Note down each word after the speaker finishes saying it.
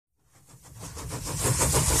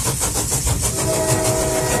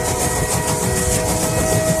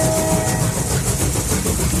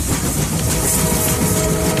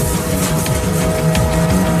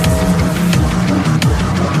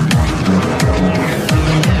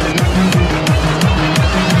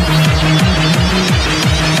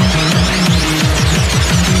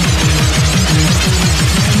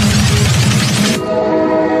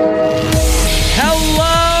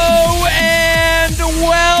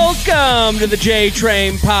Welcome to the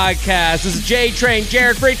J-Train podcast. This is J-Train,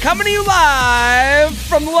 Jared Freed, coming to you live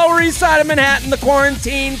from the Lower East Side of Manhattan, the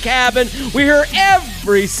quarantine cabin. We're here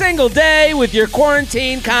every single day with your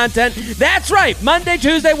quarantine content. That's right, Monday,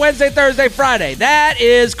 Tuesday, Wednesday, Thursday, Friday. That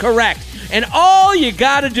is correct. And all you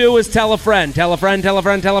gotta do is tell a friend. Tell a friend, tell a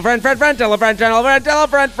friend, tell a friend, friend, friend, tell a friend, tell a friend, tell a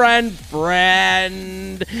friend, friend,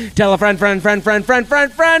 friend. Tell a friend, friend, friend, friend, friend,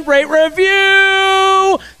 friend, friend. Rate,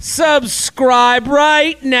 review, subscribe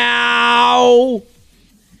right now.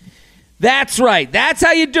 That's right. That's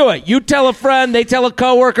how you do it. You tell a friend, they tell a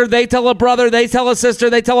coworker, they tell a brother, they tell a sister,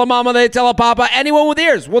 they tell a mama, they tell a papa. Anyone with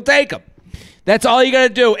ears, we'll take them. That's all you got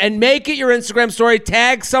to do. And make it your Instagram story.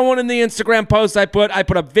 Tag someone in the Instagram post I put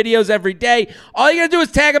up videos every day. All you got to do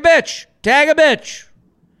is tag a bitch. Tag a bitch.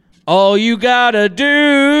 All you got to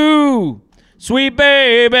do, sweet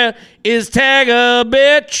baby, is tag a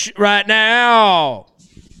bitch right now.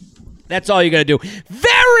 That's all you got to do.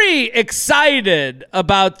 Very excited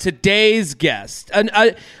about today's guest.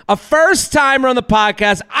 A first-timer on the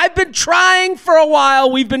podcast. I've been trying for a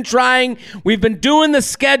while. We've been doing the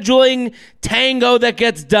scheduling tango that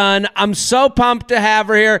gets done. I'm so pumped to have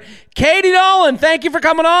her here. Katie Nolan, thank you for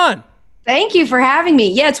coming on. Thank you for having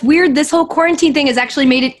me. Yeah, it's weird. This whole quarantine thing has actually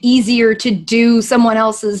made it easier to do someone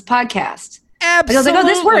else's podcast. Absolutely. I was like, oh,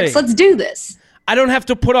 this works. Let's do this. I don't have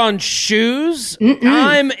to put on shoes.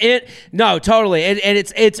 No, totally. And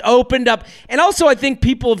it's opened up. And also, I think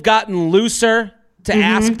people have gotten looser to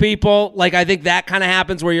ask people. Like, I think that kind of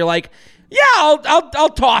happens where you're like, yeah, I'll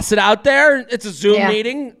toss it out there. It's a Zoom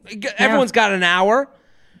meeting. Everyone's got an hour.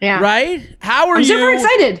 Yeah. Right? How are you? I'm super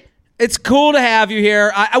excited. It's cool to have you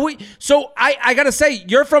here. I got to say,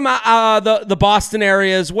 you're from the Boston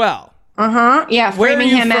area as well. Yeah,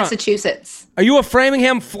 Framingham, Massachusetts. Are you a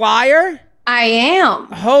Framingham Flyer? I am.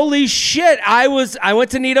 Holy shit. I went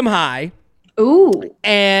to Needham High. Ooh.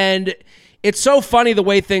 And it's so funny the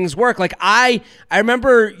way things work. Like I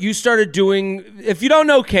remember you started doing, if you don't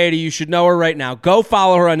know Katie, you should know her right now. Go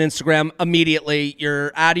follow her on Instagram immediately.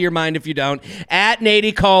 You're out of your mind if you don't.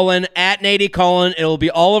 @NadyColin. It'll be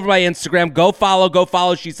all over my Instagram. Go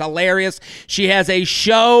follow. She's hilarious. She has a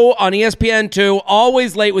show on ESPN2,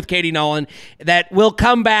 Always Late with Katie Nolan, that will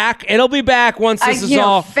come back. It'll be back once this is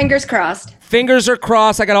all. Fingers crossed. Fingers are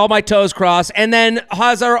crossed. I got all my toes crossed. And then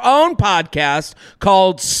has our own podcast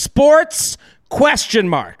called Sports ?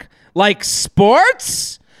 Like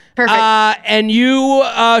sports? Perfect. And you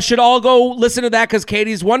should all go listen to that because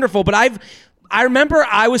Katie's wonderful. But I remember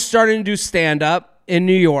I was starting to do stand-up in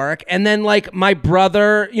New York. And then like my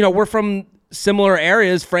brother, we're from similar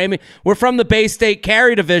areas, we're from the Bay State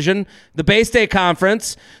Carry Division, the Bay State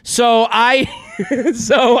Conference. So I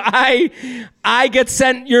get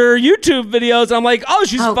sent your YouTube videos. And I'm like, oh,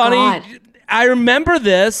 she's funny. God. I remember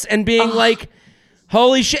this and being like,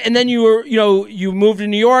 holy shit. And then you moved to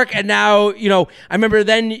New York and now, I remember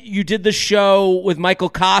then you did the show with Michael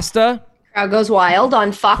Costa. Crowd Goes Wild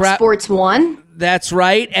on Fox Sports 1. That's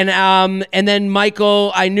right. And then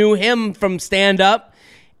Michael, I knew him from stand up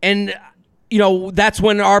and that's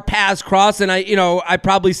when our paths crossed, and I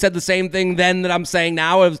probably said the same thing then that I'm saying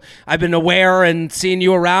now. I've been aware and seeing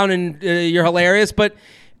you around, and you're hilarious. But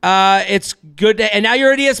it's good to, and now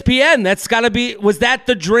you're at ESPN. That's got to be. Was that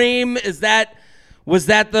the dream? Was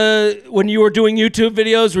that when you were doing YouTube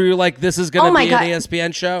videos where you were like, this is going to be an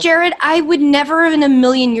ESPN show? Jared, I would never in a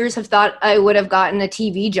million years have thought I would have gotten a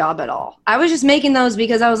TV job at all. I was just making those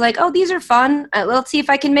because I was like, oh, these are fun. Let's see if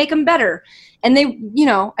I can make them better. And they,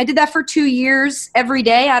 I did that for 2 years every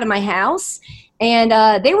day out of my house. And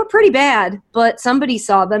they were pretty bad, but somebody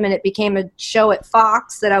saw them and it became a show at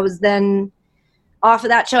Fox that I was then off of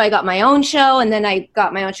that show. I got my own show and then I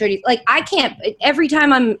got my own show. Like every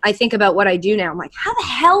time I think about what I do now, I'm like, how the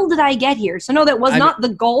hell did I get here? So no, that was not the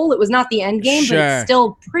goal. It was not the end game, but it's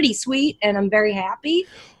still pretty sweet and I'm very happy.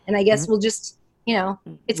 And I guess we'll just,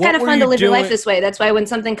 it's kind of fun to live your life this way. That's why when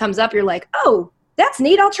something comes up, you're like, oh, that's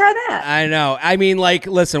neat. I'll try that. I know. I mean, like,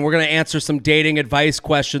 listen, we're going to answer some dating advice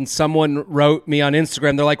questions. Someone wrote me on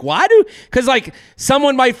Instagram. They're like, because like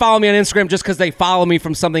someone might follow me on Instagram just because they follow me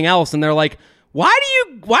from something else. And they're like, why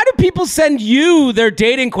do people send you their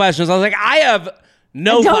dating questions? I was like, I have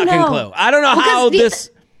no fucking clue. I don't know how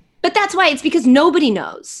this. But that's why it's because nobody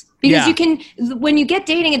knows. Because when you get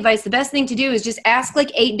dating advice, the best thing to do is just ask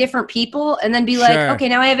like 8 different people and then be like, okay,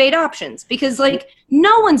 now I have 8 options. Because like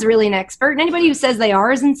no one's really an expert and anybody who says they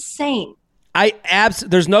are is insane.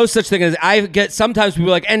 There's no such thing as, I get sometimes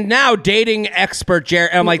people like, and now dating expert,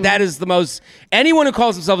 Jared. And I'm like, that is the most, anyone who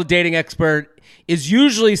calls themselves a dating expert is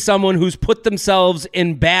usually someone who's put themselves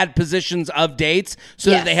in bad positions of dates so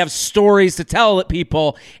that they have stories to tell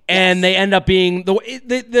people and they end up being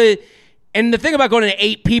And the thing about going to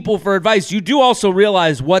 8 people for advice, you do also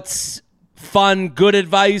realize what's fun, good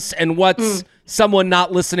advice, and what's someone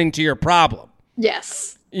not listening to your problem.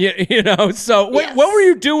 Yes. You know, so what were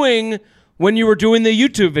you doing when you were doing the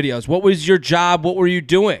YouTube videos? What was your job? What were you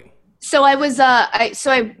doing? So I was,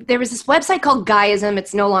 there was this website called Guyism.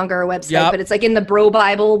 It's no longer a website, but it's like in the Bro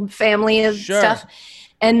Bible family of stuff.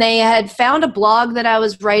 And they had found a blog that I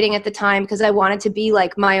was writing at the time because I wanted to be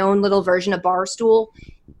like my own little version of Barstool.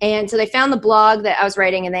 And so they found the blog that I was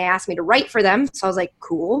writing and they asked me to write for them. So I was like,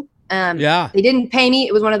 cool. They didn't pay me.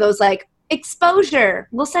 It was one of those like, exposure.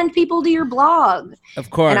 We'll send people to your blog.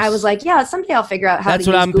 Of course. And I was like, yeah, someday I'll figure out how to use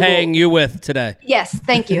That's what I'm Google. paying you with today. Yes,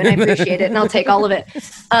 thank you. And I appreciate it. And I'll take all of it.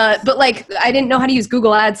 But like, I didn't know how to use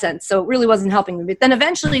Google AdSense. So it really wasn't helping me. But then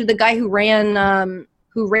eventually the guy who ran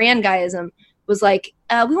Guyism was like,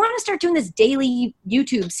 we want to start doing this daily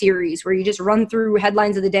YouTube series where you just run through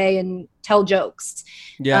headlines of the day and tell jokes.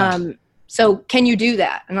 Yeah. So can you do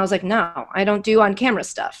that? And I was like, no, I don't do on camera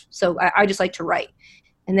stuff. So I just like to write.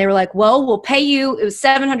 And they were like, well, we'll pay you. It was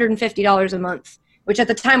 $750 a month, which at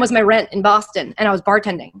the time was my rent in Boston. And I was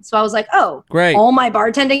bartending. So I was like, oh, great. All my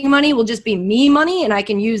bartending money will just be me money. And I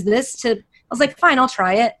can use this to, I was like, fine, I'll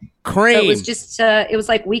try it. Great. So it was just, it was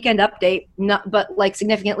like Weekend Update, but like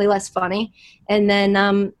significantly less funny. And then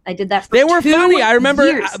I did that for They were 2 funny. I remember,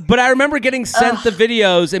 years. but I remember getting sent the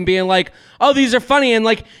videos and being like, oh, these are funny. And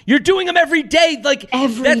like, you're doing them every day. Like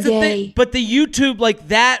Every that's day. The thing. But the YouTube, like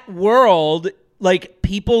that world, like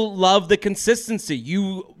people love the consistency.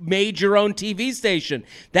 You made your own TV station.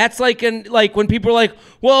 That's like when people are like,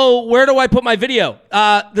 well, where do I put my video?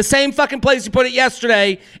 The same fucking place you put it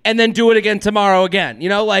yesterday and then do it again tomorrow again. You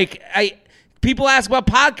know, like people ask about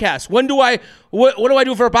podcasts. What do I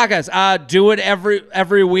do for a podcast? Do it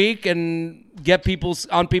every week and get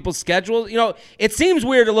on people's schedules. You know, it seems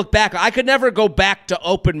weird to look back. I could never go back to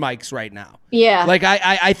open mics right now. Yeah. Like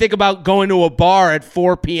I think about going to a bar at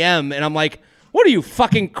 4 p.m. and I'm like, what are you,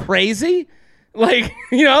 fucking crazy? Like,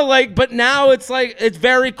 you know, like, but now it's like, it's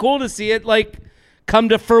very cool to see it like come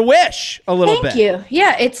to fruition a little bit. Thank you.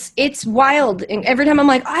 Yeah, it's wild. And every time I'm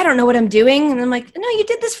like, I don't know what I'm doing. And I'm like, no, you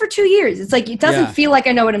did this for 2 years. It's like, it doesn't feel like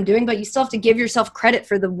I know what I'm doing, but you still have to give yourself credit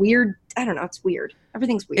for the weird, I don't know, it's weird.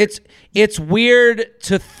 Everything's weird. It's weird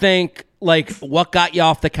to think like what got you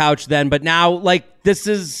off the couch then, but now like this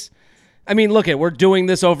is, I mean, look we're doing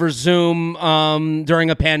this over Zoom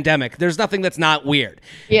during a pandemic. There's nothing that's not weird.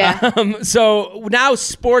 Yeah. So now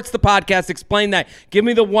Sports the Podcast, explain that. Give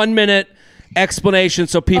me the 1 minute explanation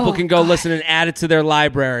so people can go listen and add it to their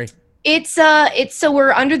library. It's so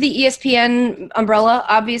we're under the ESPN umbrella,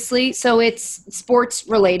 obviously. So it's sports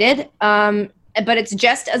related. But it's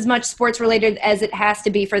just as much sports related as it has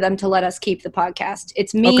to be for them to let us keep the podcast.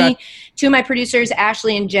 It's me, two of my producers,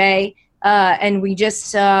 Ashley and Jay. And we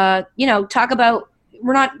just, talk about,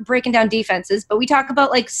 we're not breaking down defenses, but we talk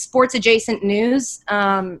about like sports adjacent news.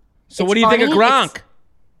 So what do you think of Gronk?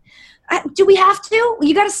 Do we have to?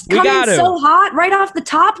 You got to come in so hot right off the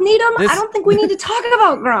top, Needham? I don't think we need to talk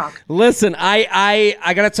about Gronk. Listen, I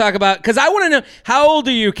got to talk about, because I want to know, how old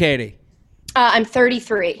are you, Katie? I'm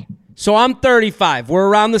 33. So I'm 35. We're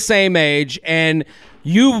around the same age, and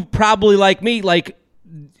you probably like me, like,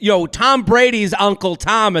 Tom Brady's Uncle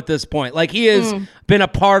Tom at this point. Like, he has been a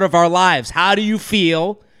part of our lives. How do you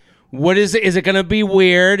feel? What is it? Is it going to be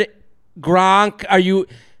weird? Gronk,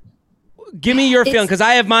 give me your feeling, because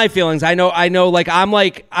I have my feelings. I know,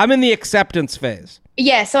 I'm in the acceptance phase.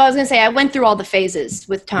 Yeah, so I was going to say, I went through all the phases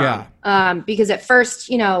with Tom. Yeah. Because at first,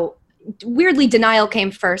 weirdly denial came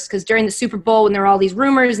first, because during the Super Bowl when there were all these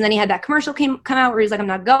rumors, and then he had that commercial come out where he's like, I'm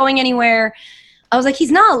not going anywhere. I was like,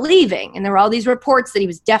 he's not leaving. And there were all these reports that he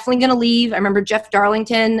was definitely going to leave. I remember Jeff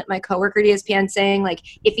Darlington, my coworker at ESPN, saying, like,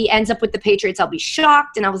 if he ends up with the Patriots, I'll be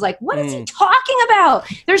shocked. And I was like, what is he talking about?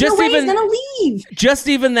 There's no way he's going to leave. Just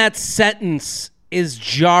even that sentence is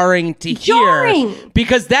jarring to hear.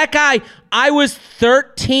 Because that guy, I was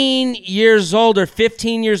 13 years old or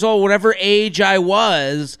 15 years old, whatever age I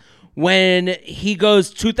was, when he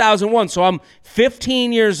goes 2001. So I'm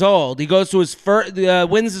 15 years old. He goes to his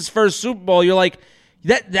wins his first Super Bowl. You're like,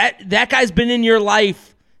 that guy's been in your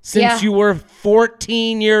life since you were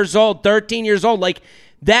 14 years old, 13 years old. Like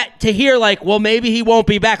that, to hear like, well, maybe he won't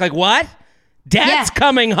be back. Like, what? Dad's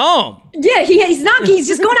coming home. Yeah, he's not. He's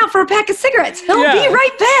just going out for a pack of cigarettes. He'll be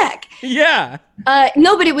right back. Yeah.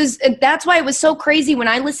 No, but that's why it was so crazy when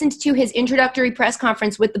I listened to his introductory press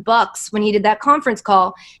conference with the Bucks when he did that conference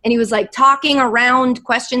call, and he was like talking around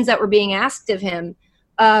questions that were being asked of him.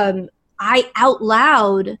 I out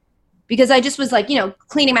loud, because I just was like,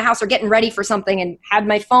 cleaning my house or getting ready for something and had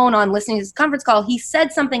my phone on listening to his conference call. He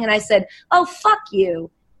said something and I said, oh, fuck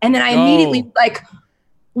you. And then I immediately like,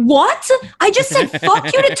 what? I just said fuck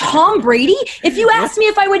you to Tom Brady. If you asked me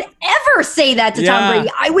if I would ever say that to Tom Brady,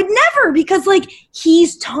 I would never, because like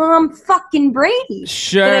he's Tom fucking Brady.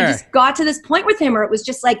 Sure. But I just got to this point with him where it was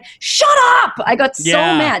just like, shut up. I got so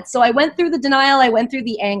mad. So I went through the denial. I went through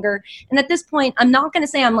the anger. And at this point, I'm not going to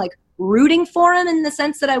say I'm like rooting for him in the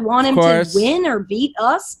sense that I want him to win or beat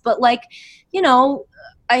us. But like, you know,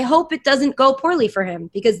 I hope it doesn't go poorly for him,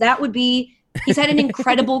 because that would be, he's had an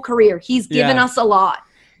incredible career. He's given us a lot.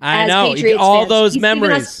 I know, all those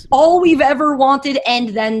memories, all we've ever wanted, and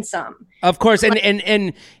then some. Of course,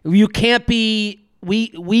 and you can't be,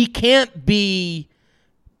 we can't be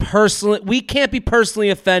personally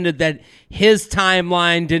offended that his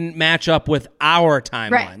timeline didn't match up with our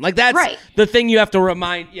timeline. Right. Like that's the thing you have to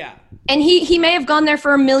remind. Yeah, and he may have gone there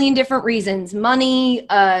for a million different reasons, money,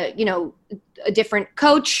 you know, a different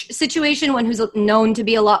coach situation, one who's known to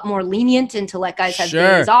be a lot more lenient and to let guys have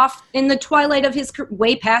days off in the twilight of his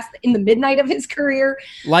way past in the midnight of his career.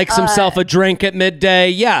 Likes himself a drink at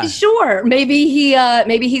midday. Yeah, sure. Maybe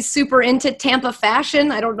he's super into Tampa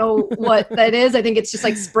fashion. I don't know what that is. I think it's just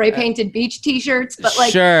like spray painted beach t-shirts, but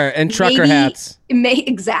like and trucker hats.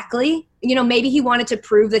 Exactly. You know, maybe he wanted to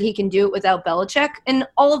prove that he can do it without Belichick, and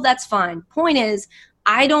all of that's fine. Point is,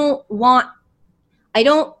 I don't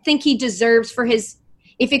think he deserves for his.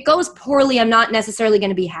 If it goes poorly, I'm not necessarily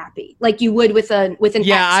going to be happy, like you would with an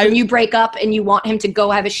ex when you break up and you want him to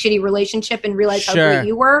go have a shitty relationship and realize how great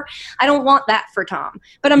you were. I don't want that for Tom,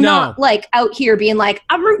 but I'm not like out here being like,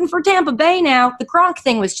 I'm rooting for Tampa Bay now. The Gronk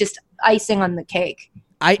thing was just icing on the cake.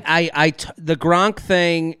 The Gronk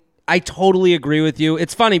thing, I totally agree with you.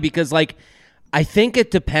 It's funny because like, I think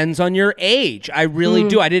it depends on your age. I really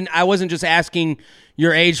do. I wasn't just asking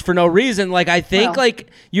your age for no reason. Like, I think like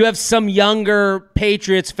you have some younger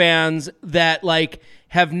Patriots fans that like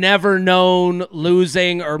have never known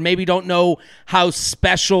losing, or maybe don't know how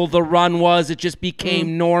special the run was. It just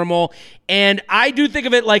became normal. And I do think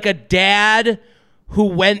of it like a dad who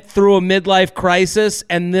went through a midlife crisis,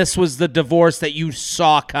 and this was the divorce that you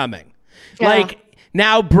saw coming. Yeah. Like,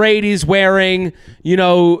 now Brady's wearing, you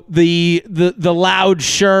know, the loud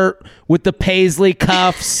shirt with the paisley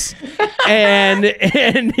cuffs, and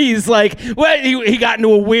he's like, well, he got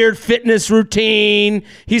into a weird fitness routine.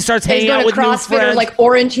 He starts hanging out with CrossFit new friends. Or like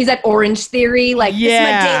Orange. He's at Orange Theory. Like, this is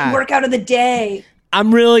my day, workout of the day.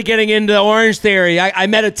 I'm really getting into Orange Theory. I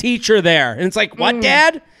met a teacher there, and it's like, what,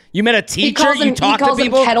 Dad? You met a teacher? You talk to people? He calls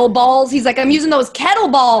them kettlebells. He's like, I'm using those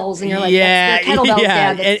kettlebells. And you're like, that's the kettlebells,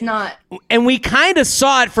 Dad. That's not. And we kind of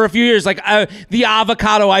saw it for a few years, like the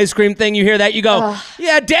avocado ice cream thing. You hear that? You go,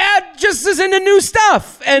 yeah, Dad just is into new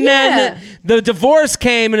stuff. And then the divorce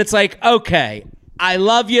came, and it's like, okay, I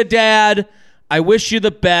love you, Dad. I wish you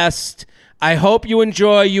the best. I hope you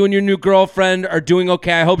enjoy, you and your new girlfriend are doing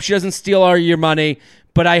okay. I hope she doesn't steal all your money.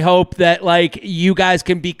 But I hope that, like, you guys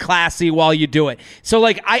can be classy while you do it. So,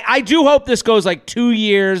 like, I do hope this goes, like, 2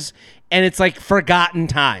 years and it's, like, forgotten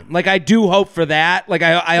time. Like, I do hope for that. Like,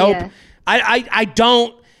 I hope... I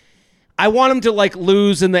don't... I want them to, like,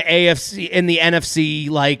 lose in the AFC, in the NFC,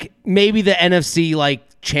 like, maybe the NFC, like,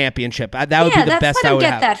 championship. That would be the best I would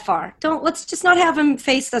have. Yeah, get that far. Let's just not have him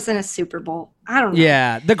face us in a Super Bowl. I don't know.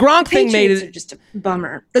 Yeah, the Gronk thing made it just a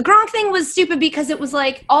bummer. The Gronk thing was stupid because it was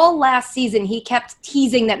like all last season he kept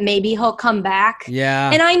teasing that maybe he'll come back.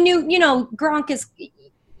 Yeah. And I knew, you know, Gronk is,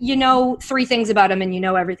 you know, 3 things about him and you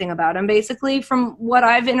know everything about him basically from what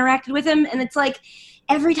I've interacted with him. And it's like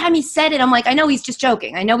every time he said it, I'm like, I know he's just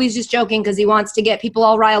joking. I know he's just joking because he wants to get people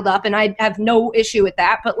all riled up, and I have no issue with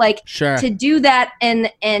that. But like to do that and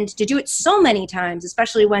to do it so many times,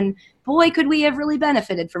 especially when, boy, could we have really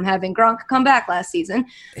benefited from having Gronk come back last season.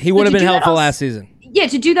 He would have been helpful last season. Yeah,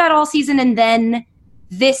 to do that all season and then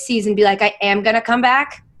this season be like, I am going to come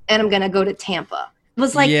back and I'm going to go to Tampa. It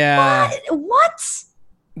was like, what?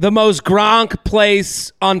 The most Gronk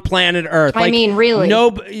place on planet Earth. I mean, really.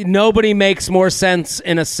 Nobody makes more sense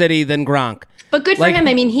in a city than Gronk. But good for him.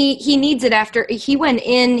 I mean, he needs it after he went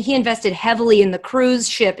in. He invested heavily in the cruise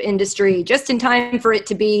ship industry just in time for it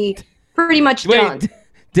to be pretty much done.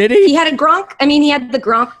 Did he? He had a Gronk. I mean, he had the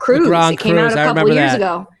Gronk cruise. It came out a couple years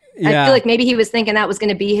ago. Yeah. I feel like maybe he was thinking that was going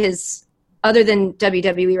to be his, other than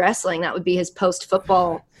WWE wrestling, that would be his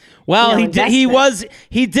post-football. Well, he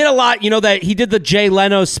did a lot, you know, that he did the Jay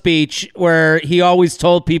Leno speech where he always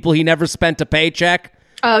told people he never spent a paycheck.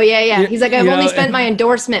 Oh, yeah. He's like, I've only spent my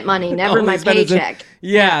endorsement money, never my paycheck.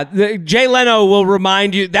 Jay Leno will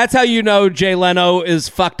remind you. That's how you know Jay Leno is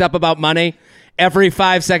fucked up about money. every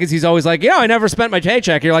 5 seconds he's always like, I never spent my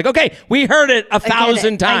paycheck. You're like, okay, we heard it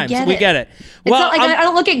 1,000 times. We get it. It's not like I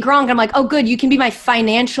don't look at Gronk. I'm like, oh, good, you can be my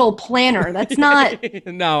financial planner. That's not.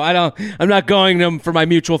 No, I don't. I'm not going to him for my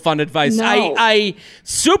mutual fund advice. No. I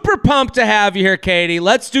super pumped to have you here, Katie.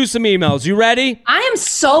 Let's do some emails. You ready? I am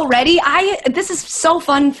so ready. This is so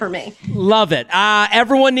fun for me. Love it.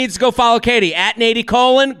 Everyone needs to go follow Katie at Nady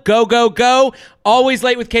Colon. Go, go, go. Always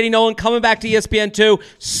Late with Katie Nolan, coming back to ESPN2.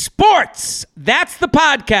 Sports, that's the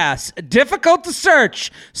podcast. Difficult to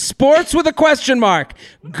search. Sports with a question mark.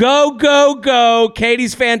 Go, go, go.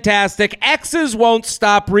 Katie's fantastic. Exes won't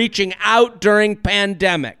stop reaching out during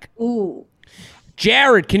pandemic. Ooh.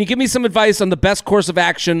 Jared, can you give me some advice on the best course of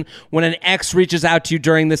action when an ex reaches out to you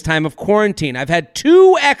during this time of quarantine? I've had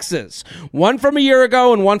 2 exes, one from a year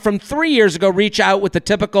ago and one from 3 years ago, reach out with the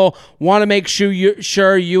typical, want to make sure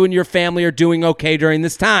you and your family are doing okay during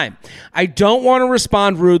this time. I don't want to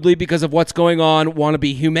respond rudely because of what's going on, want to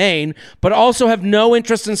be humane, but also have no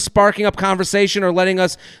interest in sparking up conversation or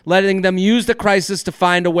letting them use the crisis to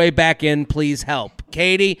find a way back in. Please help.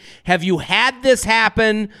 Katie, have you had this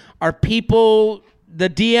happen? Are people, the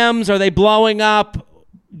DMs, are they blowing up?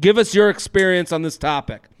 Give us your experience on this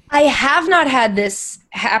topic. I have not had this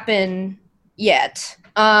happen yet.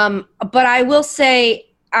 But I will say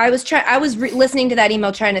I was listening to that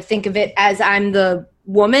email trying to think of it as I'm the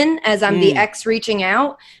woman, as I'm the ex reaching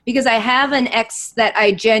out, because I have an ex that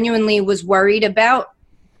I genuinely was worried about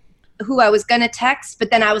who I was going to text, but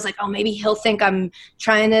then I was like, oh, maybe he'll think I'm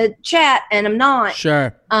trying to chat and I'm not.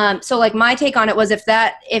 Sure. So like my take on it was if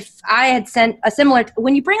I had sent a similar,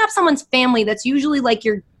 when you bring up someone's family, that's usually like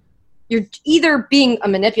you're either being a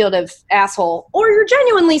manipulative asshole or you're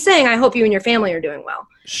genuinely saying, I hope you and your family are doing well.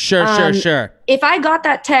 Sure. If I got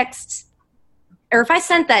that text, or if I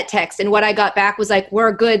sent that text and what I got back was like,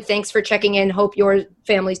 we're good, thanks for checking in, hope your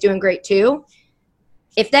family's doing great too.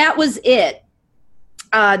 If that was it,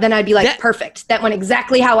 then I'd be like, perfect. That went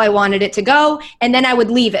exactly how I wanted it to go. And then I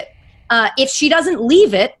would leave it. If she doesn't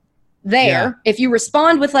leave it there, if you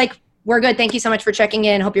respond with like, we're good, thank you so much for checking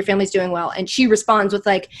in, hope your family's doing well. And she responds with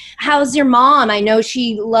like, how's your mom? I know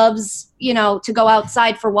she loves, to go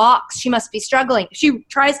outside for walks. She must be struggling. If she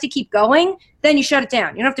tries to keep going, then you shut it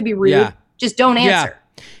down. You don't have to be rude. Yeah. Just don't answer.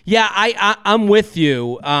 Yeah, I'm with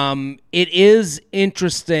you. It is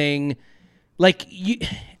interesting. Like,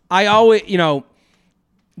 I always,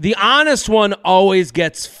 the honest one always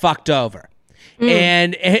gets fucked over.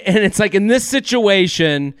 And it's like in this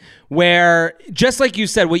situation where, just like you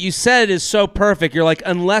said, what you said is so perfect. You're like,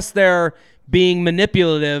 unless they're being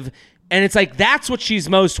manipulative, and it's like, that's what she's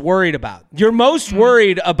most worried about. You're most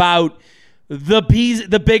worried about the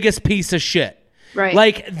biggest piece of shit. Right.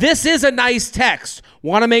 Like, this is a nice text.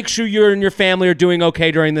 Want to make sure you and your family are doing okay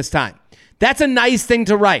during this time. That's a nice thing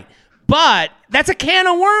to write. But that's a can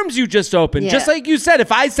of worms you just opened. Yeah. Just like you said,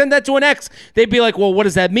 if I send that to an ex, they'd be like, well, what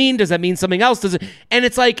does that mean? Does that mean something else? And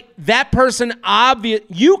it's like that person,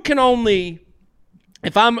 you can only,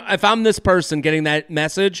 if I'm this person getting that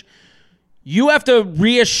message, you have to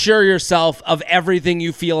reassure yourself of everything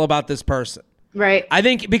you feel about this person. Right.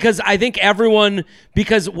 Because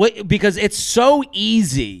it's so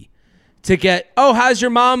easy to get, oh, how's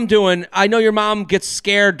your mom doing? I know your mom gets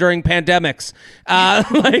scared during pandemics.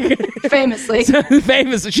 Famously.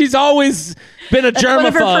 Famous. She's always been a germaphobe. That's one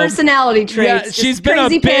of her personality traits. Yeah, she's been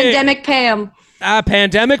crazy Pandemic Pam.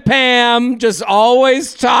 Pandemic Pam, just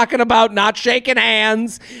always talking about not shaking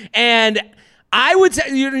hands. And I would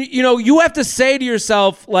say, you have to say to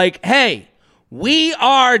yourself, like, hey, we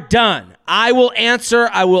are done. I will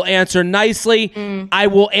answer nicely. I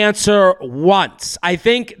will answer once. I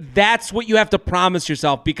think that's what you have to promise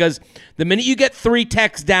yourself, because the minute you get 3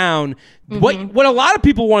 texts down, what a lot of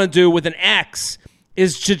people want to do with an ex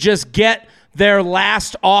is to just get their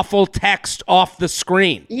last awful text off the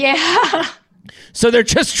screen. Yeah. So they're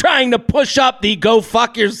just trying to push up the go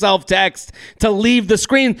fuck yourself text to leave the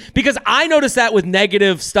screen, because I notice that with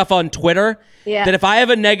negative stuff on Twitter, that if I have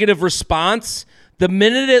a negative response, the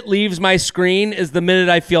minute it leaves my screen is the minute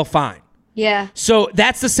I feel fine. Yeah. So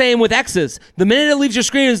that's the same with exes. The minute it leaves your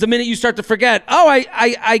screen is the minute you start to forget, oh,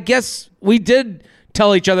 I guess we did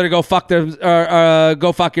tell each other to go fuck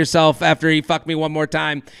go fuck yourself after he fucked me one more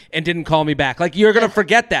time and didn't call me back. Like, you're going to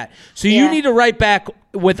forget that. So you need to write back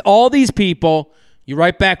with all these people. You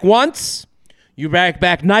write back once. You write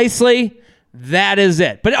back nicely. That is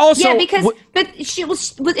it. But also... Yeah, but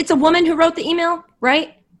it's a woman who wrote the email,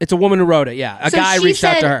 right? It's a woman who wrote it, yeah. A guy reached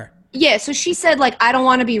out to her. Yeah, so she said, like, I don't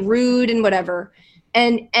want to be rude and whatever.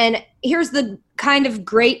 And here's the kind of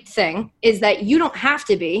great thing, is that you don't have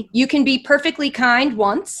to be. You can be perfectly kind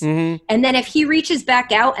once, and then if he reaches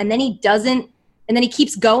back out and then he doesn't and then he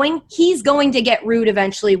keeps going, he's going to get rude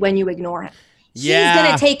eventually when you ignore him. Yeah. He's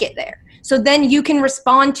going to take it there. So then you can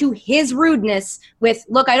respond to his rudeness with,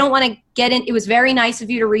 look, I don't want to get in. It was very nice of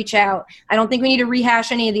you to reach out. I don't think we need to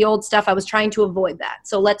rehash any of the old stuff. I was trying to avoid that.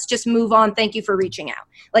 So let's just move on. Thank you for reaching out.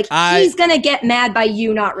 Like, he's going to get mad by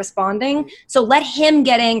you not responding. So let him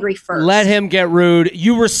get angry first. Let him get rude.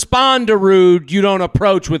 You respond to rude. You don't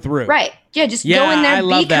approach with rude. Right. Yeah, just go in there,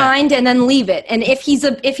 be kind, and then leave it. And if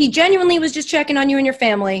he genuinely was just checking on you and your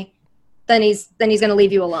family, then he's going to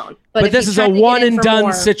leave you alone. But this is a one and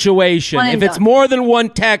done situation. If it's more than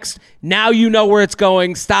one text, now you know where it's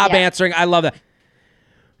going. Stop answering. I love that.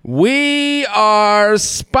 We are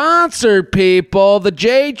sponsored, people. The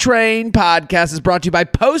J Train podcast is brought to you by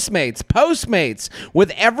Postmates. Postmates, with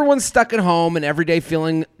everyone stuck at home and every day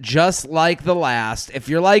feeling just like the last. If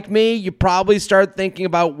you're like me, you probably start thinking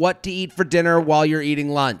about what to eat for dinner while you're eating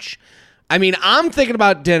lunch. I mean, I'm thinking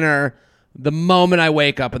about dinner the moment I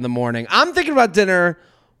wake up in the morning. I'm thinking about dinner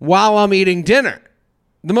while I'm eating dinner.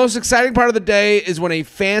 The most exciting part of the day is when a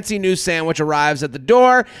fancy new sandwich arrives at the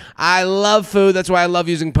door. I love food. That's why I love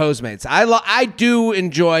using Postmates. I do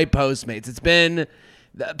enjoy Postmates.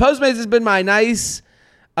 Postmates has been my nice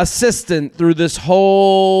assistant through this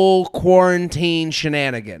whole quarantine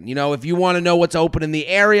shenanigan. You know, if you want to know what's open in the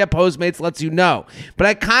area, Postmates lets you know. But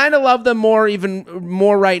I kind of love them even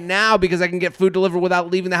more right now because I can get food delivered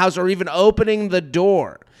without leaving the house or even opening the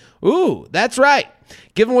door. Ooh, that's right.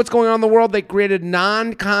 Given what's going on in the world, they created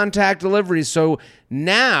non-contact deliveries. So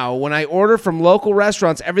now when I order from local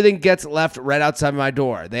restaurants, everything gets left right outside my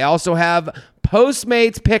door. They also have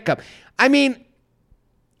Postmates pickup. I mean,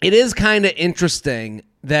 it is kind of interesting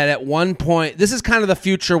that at one point, this is kind of the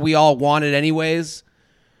future we all wanted anyways.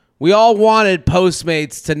 We all wanted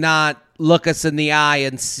Postmates to not look us in the eye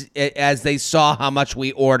as they saw how much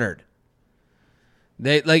we ordered.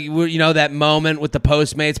 They, like, you know, that moment with the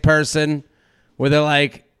Postmates person where they're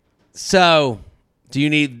like, so do you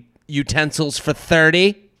need utensils for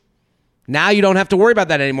 30? Now you don't have to worry about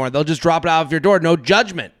that anymore. They'll just drop it out of your door. No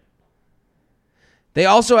judgment. They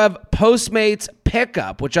also have Postmates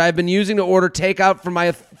Pickup, which I've been using to order takeout from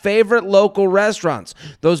my favorite local restaurants.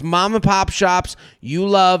 Those mom and pop shops you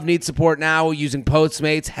love need support now. Using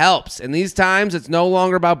Postmates helps. In these times, it's no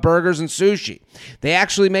longer about burgers and sushi. They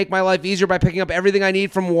actually make my life easier by picking up everything I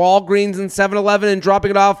need from Walgreens and 7-Eleven and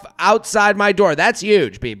dropping it off outside my door. That's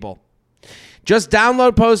huge, people. Just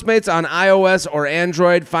download Postmates on iOS or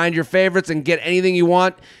Android, find your favorites, and get anything you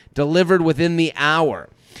want delivered within the hour.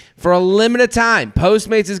 For a limited time,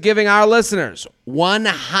 Postmates is giving our listeners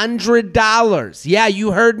 $100. Yeah,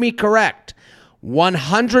 you heard me correct.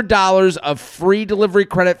 $100 of free delivery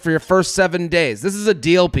credit for your first 7 days. This is a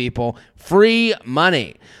deal, people. Free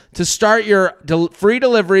money. To start your free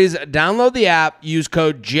deliveries, download the app, use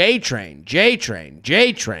code JTRAIN, JTRAIN,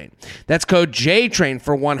 JTRAIN. That's code JTRAIN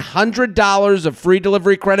for $100 of free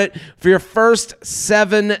delivery credit for your first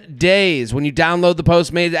 7 days when you download the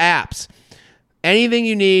Postmates apps. Anything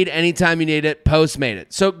you need, anytime you need it, Postmate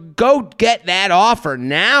it. So go get that offer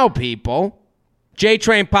now, people.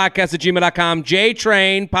 JTrainPodcast@gmail.com.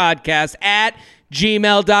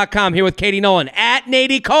 JTrainPodcast@gmail.com. Here with Katie Nolan.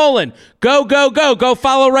 @Nady_. Go, go, go. Go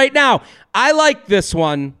follow right now. I like this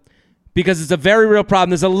one because it's a very real problem.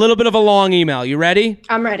 There's a little bit of a long email. You ready?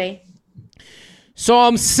 I'm ready. So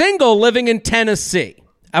I'm single living in Tennessee.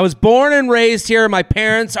 I was born and raised here. My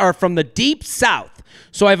parents are from the deep South.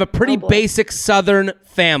 So I have a pretty basic Southern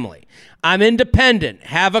family. I'm independent,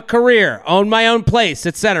 have a career, own my own place,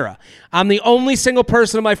 etc. I'm the only single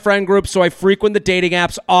person in my friend group, so I frequent the dating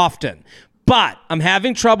apps often. But I'm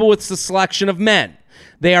having trouble with the selection of men.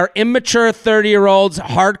 They are immature 30-year-olds,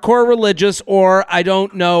 hardcore religious, or I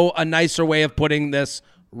don't know a nicer way of putting this,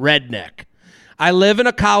 redneck. I live in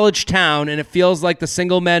a college town, and it feels like the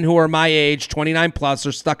single men who are my age, 29 plus,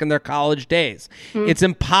 are stuck in their college days. It's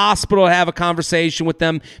impossible to have a conversation with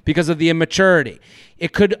them because of the immaturity.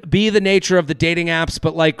 It could be the nature of the dating apps,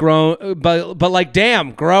 but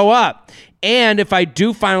damn, grow up. And if I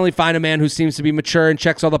do finally find a man who seems to be mature and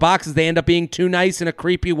checks all the boxes, they end up being too nice in a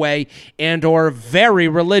creepy way and or very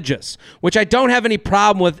religious, which I don't have any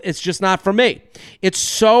problem with. It's just not for me. It's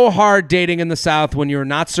so hard dating in the South when you're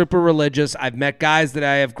not super religious. I've met guys that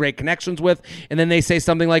I have great connections with, and then they say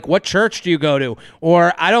something like, "What church do you go to?"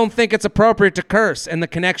 Or, "I don't think it's appropriate to curse," and the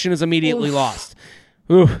connection is immediately lost.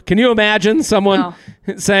 Ooh, can you imagine someone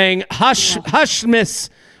saying, hush, miss,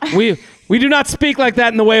 we do not speak like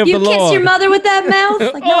that in the way of the Lord. You kiss your mother with that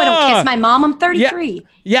mouth? Like, no, I don't kiss my mom. I'm 33.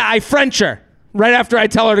 Yeah, I French her right after I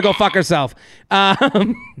tell her to go fuck herself.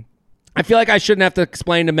 I feel like I shouldn't have to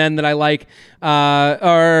explain to men that I like,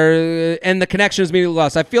 and the connection is immediately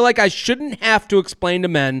lost. I feel like I shouldn't have to explain to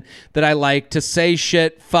men that I like to say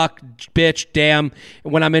shit, fuck, bitch, damn,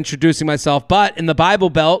 when I'm introducing myself. But in the Bible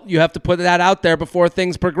Belt, you have to put that out there before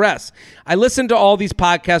things progress. I listen to all these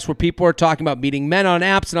podcasts where people are talking about meeting men on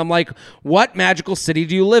apps, and I'm like, what magical city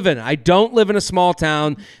do you live in? I don't live in a small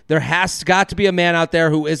town. There has got to be a man out there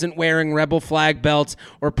who isn't wearing rebel flag belts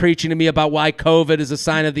or preaching to me about why COVID is a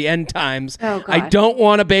sign of the end times. Oh, God. I don't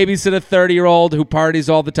want to babysit a 30-year-old who parties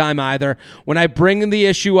all the time either. When I bring the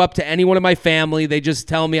issue up to anyone in my family, they just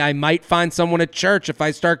tell me I might find someone at church if I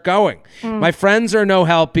start going. My friends are no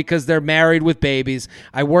help because they're married with babies.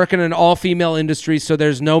 I work in an all-female industry, so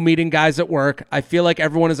there's no meeting guys at work. I feel like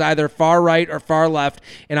everyone is either far right or far left,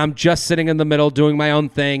 and I'm just sitting in the middle doing my own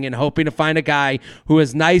thing and hoping to find a guy who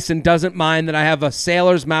is nice and doesn't mind that I have a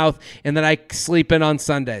sailor's mouth and that I sleep in on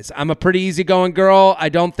Sundays. I'm a pretty easygoing girl. I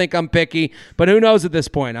don't think I'm picky, but who knows at this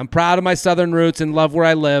point? I'm proud of my Southern roots and love where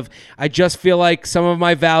I live. I just feel like some of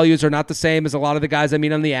my values are not the same as a lot of the guys I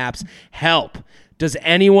meet on the apps. Help. Does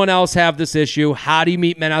anyone else have this issue? How do you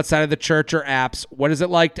meet men outside of the church or apps? What is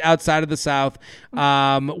it like outside of the South?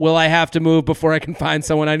 Will I have to move before I can find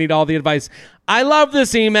someone? I need all the advice. I love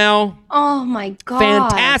this email. Oh my God.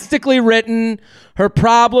 Fantastically written. Her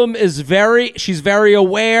problem is she's very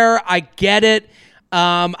aware. I get it.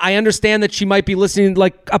 I understand that she might be listening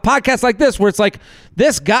like a podcast like this where it's like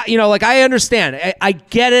this guy, like I understand. I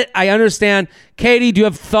get it. I understand. Katie, do you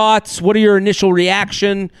have thoughts? What are your initial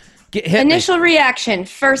reaction? Initial reaction.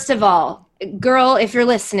 First of all, girl, if you're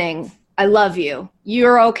listening, I love you.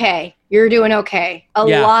 You're okay. You're doing okay.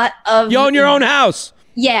 You own your own house.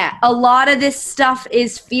 Yeah. A lot of this stuff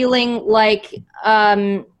is feeling like,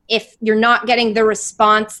 if you're not getting the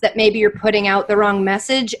response that maybe you're putting out the wrong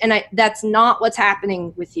message. And that's not what's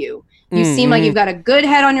happening with you. You seem like you've got a good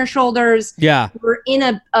head on your shoulders. Yeah. You're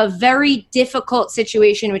in a very difficult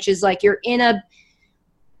situation, which is like you're in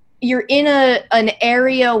an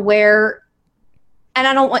area where, and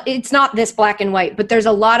it's not this black and white, but there's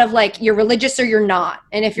a lot of like, you're religious or you're not.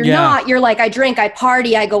 And if you're not, you're like, I drink, I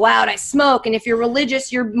party, I go out, I smoke. And if you're religious,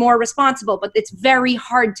 you're more responsible. But it's very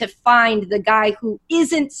hard to find the guy who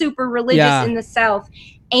isn't super religious in the South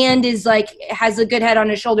and is like, has a good head on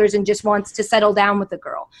his shoulders and just wants to settle down with a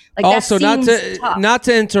girl. Like, also, that seems tough. Not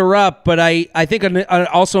to interrupt, but I think an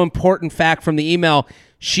also important fact from the email,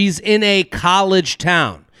 she's in a college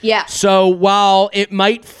town. Yeah. So while it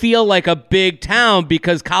might feel like a big town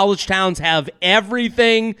because college towns have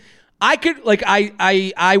everything,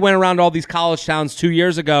 I went around all these college towns 2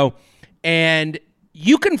 years ago, and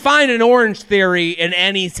you can find an Orange Theory in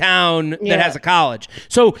any town that has a college.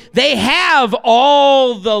 So they have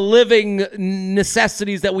all the living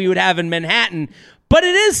necessities that we would have in Manhattan, but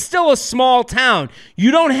it is still a small town. You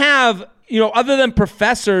don't have, other than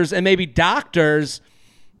professors and maybe doctors,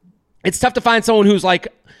 it's tough to find someone who's like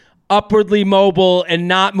upwardly mobile and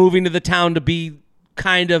not moving to the town to be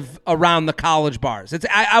kind of around the college bars.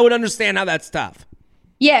 I would understand how that's tough.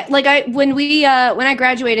 Yeah, like when I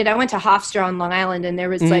graduated, I went to Hofstra on Long Island, and there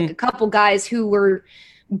was like a couple guys who were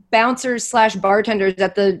bouncers / bartenders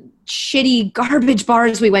at the shitty garbage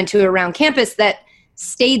bars we went to around campus that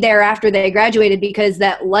stayed there after they graduated because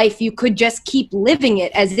that life, you could just keep living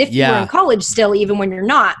it as if you were in college still, even when you're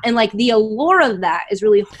not. And like the allure of that is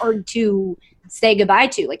really hard to say goodbye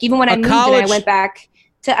to. Like even when I moved and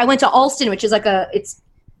I went to Alston, which is like it's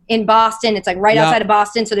in Boston. It's like right outside of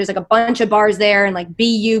Boston. So there's like a bunch of bars there, and like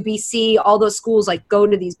BU, BC, all those schools like go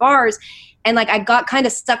to these bars. And like I got kind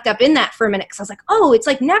of sucked up in that for a minute because I was like, oh, it's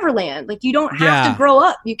like Neverland. Like you don't have to grow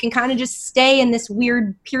up. You can kind of just stay in this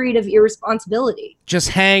weird period of irresponsibility. Just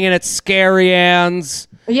hanging at Scary Ann's.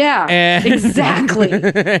 Yeah, exactly.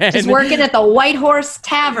 Just working at the White Horse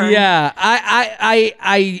Tavern. Yeah,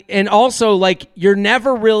 I and also like you're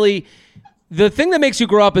never really. The thing that makes you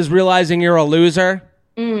grow up is realizing you're a loser,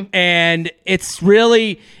 and it's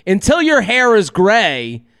really until your hair is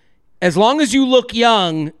gray. As long as you look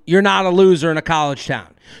young, you're not a loser in a college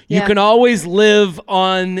town. You can always live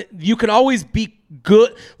on. You can always be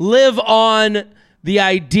good. Live on the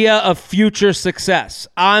idea of future success.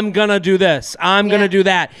 I'm going to do this. I'm going to do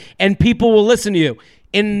that. And people will listen to you.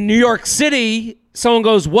 In New York City, someone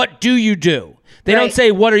goes, what do you do? They don't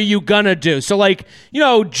say, what are you going to do? So like,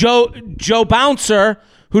 Joe Bouncer,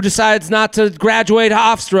 who decides not to graduate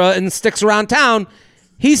Hofstra and sticks around town,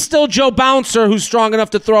 he's still Joe Bouncer who's strong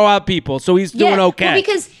enough to throw out people. So he's doing okay. Well,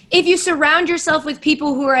 because if you surround yourself with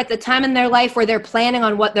people who are at the time in their life where they're planning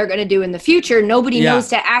on what they're going to do in the future, nobody knows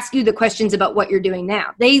to ask you the questions about what you're doing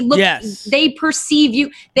now. They look, they perceive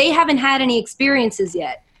you. They haven't had any experiences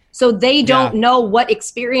yet. So they don't know what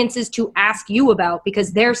experiences to ask you about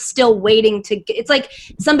because they're still waiting to get, it's like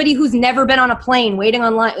somebody who's never been on a plane waiting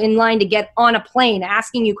in line to get on a plane,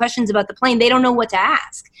 asking you questions about the plane. They don't know what to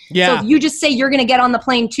ask. So if you just say you're going to get on the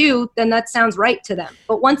plane too, then that sounds right to them.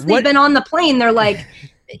 But once they've been on the plane, they're like,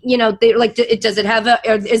 you know, they're like, does it have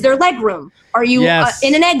is there leg room? Are you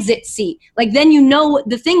in an exit seat? Like, then you know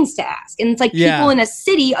the things to ask. And it's like people in a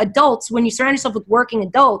city, adults, when you surround yourself with working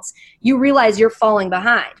adults, you realize you're falling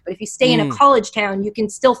behind. But if you stay in a college town, you can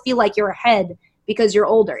still feel like you're ahead because you're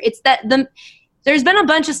older. It's that there's been a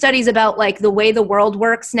bunch of studies about like the way the world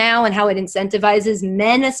works now and how it incentivizes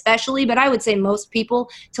men especially, but I would say most people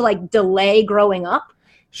to like delay growing up.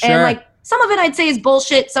 And like some of it I'd say is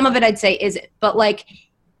bullshit. Some of it I'd say isn't. But like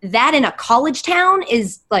that in a college town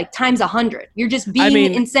is like times 100. You're just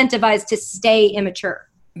being incentivized to stay immature.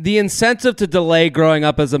 The incentive to delay growing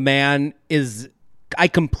up as a man is, I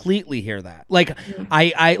completely hear that. Like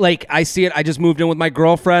I see it. I just moved in with my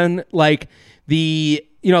girlfriend. Like the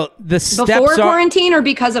steps before quarantine or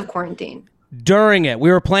because of quarantine? During it. We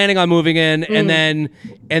were planning on moving in and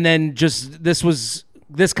then just this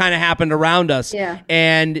kind of happened around us. Yeah.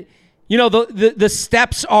 And you know, the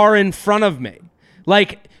steps are in front of me.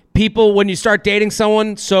 Like people, when you start dating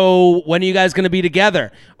someone, so when are you guys going to be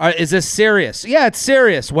together? Is this serious? Yeah, it's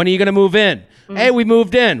serious. When are you going to move in? Hey, we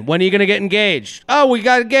moved in. When are you going to get engaged? Oh, we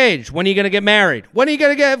got engaged. When are you going to get married? When are you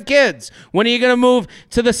going to have kids? When are you going to move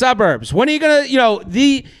to the suburbs? When are you going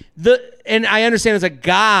to, and I understand as a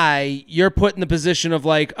guy, you're put in the position of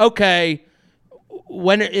like, okay,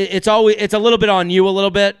 when it's a little bit on you a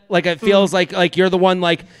little bit. Like it feels like you're the one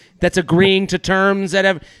like that's agreeing to terms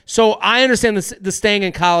so I understand the staying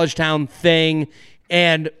in college town thing.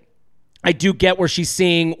 And I do get where she's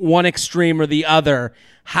seeing one extreme or the other.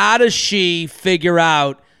 How does she figure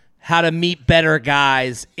out how to meet better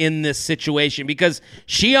guys in this situation? Because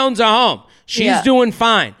she owns a home. She's doing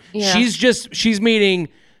fine. Yeah. She's meeting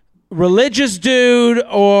religious dude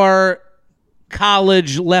or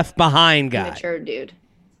college left behind guy. Mature dude.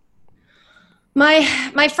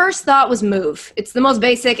 My first thought was move. It's the most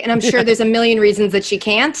basic, and I'm sure there's a million reasons that she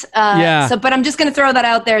can't. But I'm just going to throw that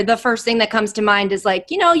out there. The first thing that comes to mind is like,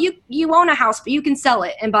 you own a house, but you can sell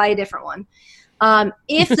it and buy a different one.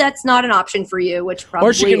 If that's not an option for you, which probably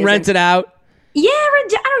or she can rent it out. Yeah, I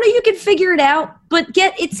don't know. You can figure it out, but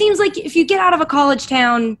it seems like if you get out of a college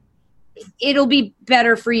town, it'll be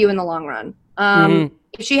better for you in the long run.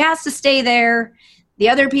 If she has to stay there, the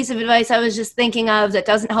other piece of advice I was just thinking of that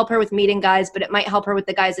doesn't help her with meeting guys, but it might help her with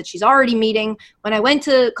the guys that she's already meeting. When I went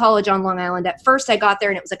to college on Long Island, at first I got there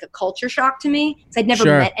and it was like a culture shock to me because I'd never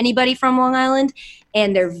met anybody from Long Island.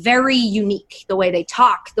 And they're very unique, the way they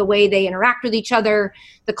talk, the way they interact with each other,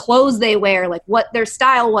 the clothes they wear, like what their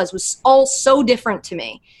style was all so different to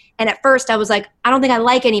me. And at first I was like, I don't think I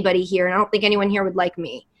like anybody here, and I don't think anyone here would like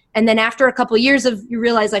me. And then after a couple of years you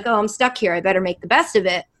realize like, oh, I'm stuck here. I better make the best of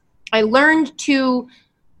it. I learned to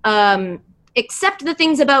accept the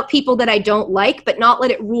things about people that I don't like, but not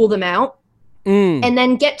let it rule them out. And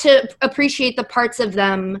then get to appreciate the parts of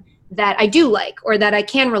them that I do like or that I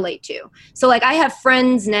can relate to. So like I have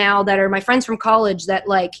friends now that are my friends from college that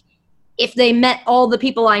like, if they met all the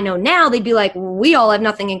people I know now, they'd be like, we all have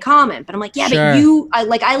nothing in common. But I'm like, but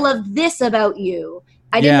I love this about you.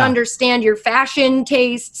 I didn't understand your fashion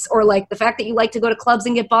tastes or like the fact that you like to go to clubs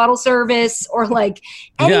and get bottle service or like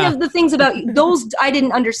any of the things about you. Those I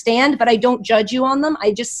didn't understand, but I don't judge you on them.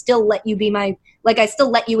 I just still let you be I still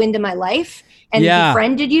let you into my life and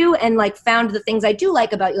befriended you and like found the things I do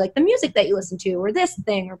like about you, like the music that you listen to or this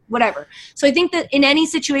thing or whatever. So I think that in any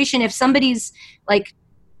situation, if somebody's like,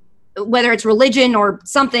 whether it's religion or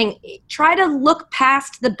something, try to look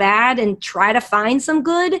past the bad and try to find some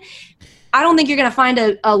good. I don't think you're going to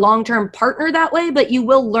find a long-term partner that way, but you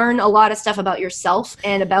will learn a lot of stuff about yourself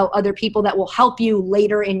and about other people that will help you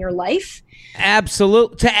later in your life.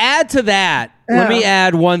 Absolutely. To add to that, let me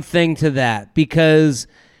add one thing to that, because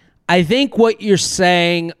I think what you're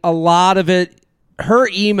saying, a lot of it, her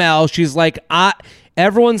email, she's like,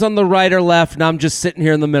 everyone's on the right or left, and I'm just sitting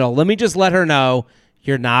here in the middle. Let me just let her know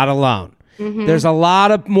you're not alone. There's a lot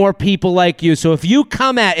of more people like you. So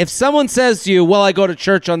if someone says to you, well, I go to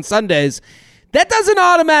church on Sundays, that doesn't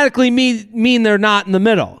automatically mean they're not in the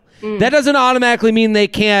middle. That doesn't automatically mean they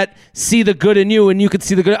can't see the good in you and you could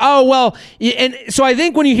see the good. Oh, well, and so I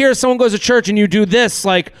think when you hear someone goes to church and you do this,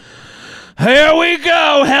 like, here we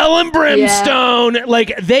go, hell and brimstone. Yeah.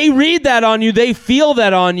 Like they read that on you, they feel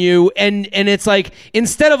that on you, and it's like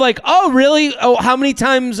instead of like, oh really? Oh, how many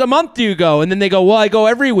times a month do you go? And then they go, well, I go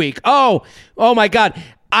every week. Oh my God.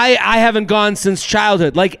 I haven't gone since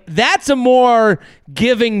childhood. Like, that's a more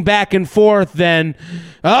giving back and forth than,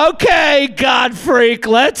 okay, God freak,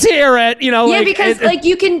 let's hear it. You know, yeah, because like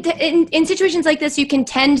you can in situations like this, you can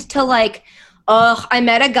tend to like, I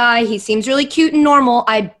met a guy. He seems really cute and normal.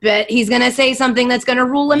 I bet he's gonna say something that's gonna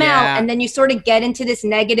rule him out, and then you sort of get into this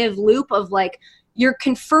negative loop of like, you're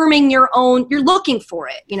confirming your own. You're looking for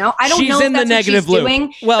it. You know, I don't know if that's what she's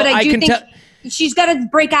doing, but I do think she's got to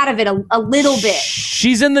break out of it a little bit.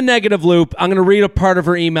 She's in the negative loop. I'm going to read a part of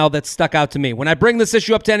her email that stuck out to me. When I bring this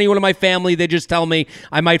issue up to anyone in my family, they just tell me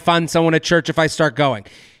I might find someone at church if I start going.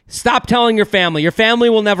 Stop telling your family. Your family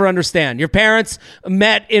will never understand. Your parents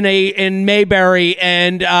met in Mayberry,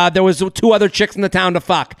 and there was 2 other chicks in the town to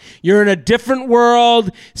fuck. You're in a different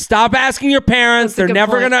world. Stop asking your parents. They're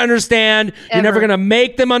never going to understand. Ever. You're never going to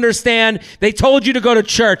make them understand. They told you to go to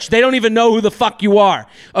church. They don't even know who the fuck you are.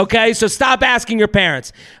 Okay? So stop asking your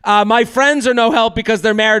parents. My friends are no help because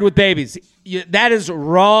they're married with babies. That is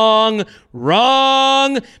wrong,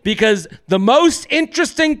 because the most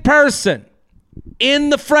interesting person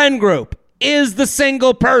in the friend group is the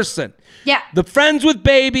single person. Yeah. The friends with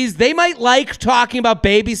babies, they might like talking about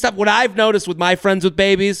baby stuff. What I've noticed with my friends with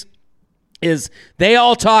babies is they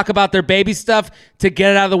all talk about their baby stuff to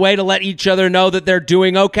get it out of the way, to let each other know that they're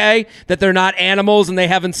doing okay, that they're not animals and they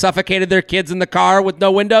haven't suffocated their kids in the car with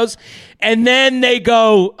no windows. And then they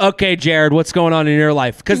go, okay, Jared, what's going on in your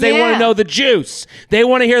life? Because they want to know the juice. They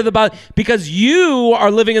want to hear because you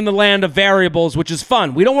are living in the land of variables, which is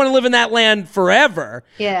fun. We don't want to live in that land forever,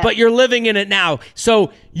 but you're living in it now.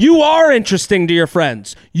 So you are interesting to your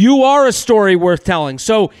friends. You are a story worth telling.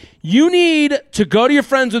 So you need to go to your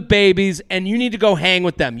friends with babies and you need to go hang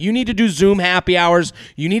with them. You need to do Zoom happy hours.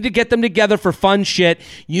 You need to get them together for fun shit.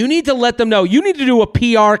 You need to let them know. You need to do a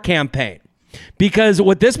PR campaign. Because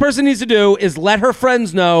what this person needs to do is let her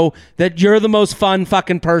friends know that you're the most fun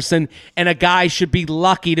fucking person and a guy should be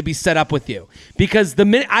lucky to be set up with you. Because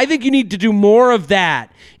I think you need to do more of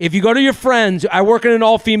that. If you go to your friends, I work in an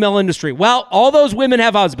all-female industry. Well, all those women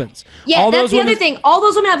have husbands. Yeah, that's the other thing. All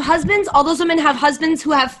those women have husbands. All those women have husbands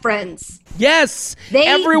who have friends. Yes.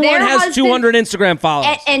 Everyone has 200 Instagram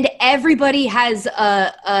followers. And everybody has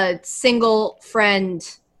a single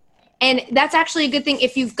friend. And that's actually a good thing.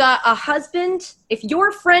 If you've got a husband, if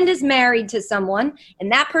your friend is married to someone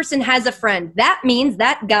and that person has a friend, that means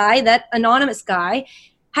that guy, that anonymous guy,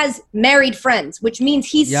 has married friends, which means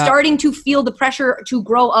he's starting to feel the pressure to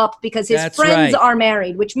grow up because his friends are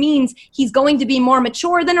married, which means he's going to be more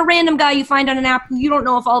mature than a random guy you find on an app who you don't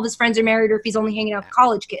know if all of his friends are married or if he's only hanging out with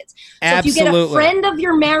college kids. So if you get a friend of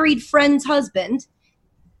your married friend's husband,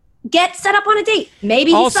 get set up on a date.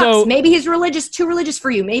 Maybe he sucks. Maybe he's too religious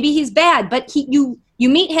for you. Maybe he's bad, but you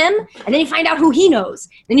meet him and then you find out who he knows.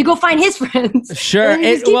 Then you go find his friends. Sure. And then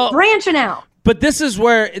you just keep branching out. But this is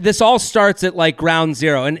where this all starts at like ground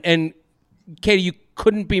zero. And Katie, you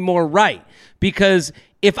couldn't be more right. Because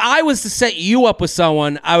if I was to set you up with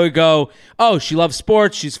someone, I would go, oh, she loves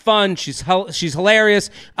sports. She's fun. She's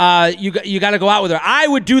hilarious. You got to go out with her. I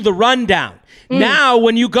would do the rundown. Now,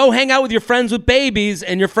 when you go hang out with your friends with babies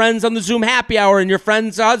and your friends on the Zoom happy hour and your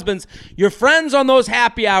friends' husbands, your friends on those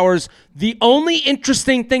happy hours, the only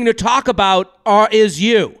interesting thing to talk about is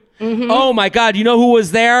you. Mm-hmm. Oh, my God. You know who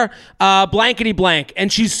was there? Blankety blank. And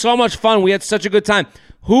she's so much fun. We had such a good time.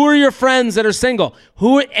 Who are your friends that are single?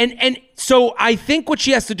 And so I think what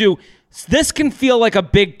she has to do, this can feel like a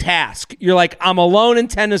big task. You're like, I'm alone in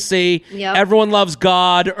Tennessee. Yep. Everyone loves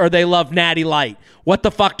God or they love Natty Light. What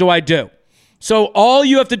the fuck do I do? So all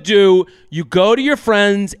you have to do, you go to your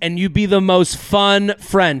friends and you be the most fun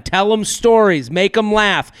friend. Tell them stories, make them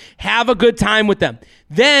laugh, have a good time with them.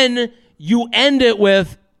 Then you end it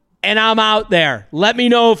with, and I'm out there. Let me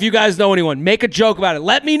know if you guys know anyone. Make a joke about it.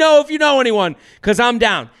 Let me know if you know anyone, because I'm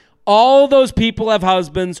down. All those people have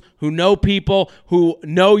husbands who know people who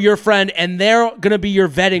know your friend, and they're going to be your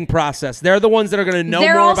vetting process. They're the ones that are going to know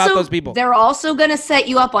more about those people. They're also going to set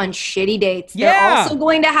you up on shitty dates. They're also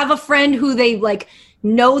going to have a friend who they like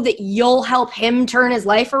know that you'll help him turn his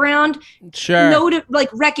life around. Sure. Know to like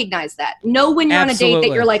recognize that. Know when you're on a date that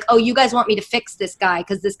you're like, oh, you guys want me to fix this guy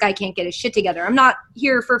because this guy can't get his shit together. I'm not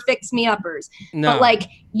here for fix-me-uppers. No. But like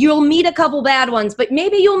you'll meet a couple bad ones, but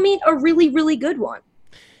maybe you'll meet a really, really good one.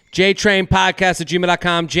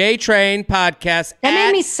 JTrainPodcast@gmail.com. JTrain Podcast. That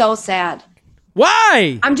made me so sad.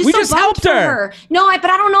 Why? I'm just we so just bummed helped for her. No, but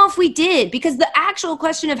I don't know if we did, because the actual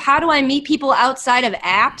question of how do I meet people outside of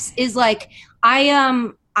apps is like I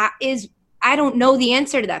don't know the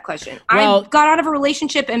answer to that question. I got out of a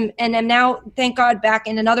relationship and am now, thank God, back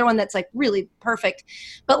in another one that's like really perfect.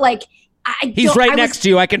 But like He's right next to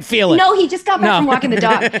you. I can feel it. No, he just got back from walking the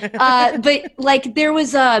dog. But like there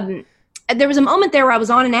was a moment there where I was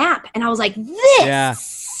on an app and I was like, this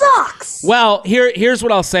sucks. Well, here's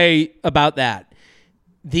what I'll say about that.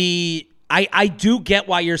 I do get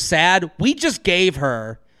why you're sad. We just gave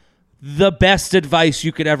her the best advice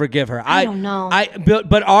you could ever give her. I don't know.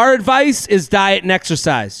 But our advice is diet and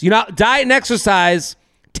exercise. Diet and exercise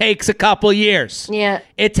takes a couple years. Yeah.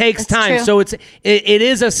 It takes time. True. So it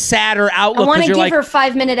is a sadder outlook. I want to give her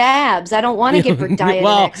 5-minute abs. I don't want to give her diet and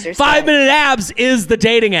exercise. 5-minute abs is the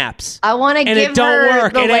dating apps. I want to give her. And it don't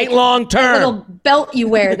work. It ain't long term. Little belt you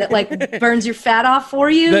wear that like burns your fat off for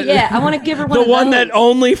you. I want to give her one of those. The one that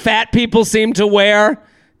only fat people seem to wear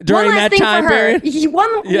during that time period.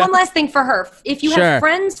 One last thing for her. If you have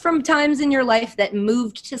friends from times in your life that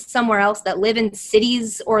moved to somewhere else, that live in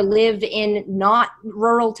cities or live in not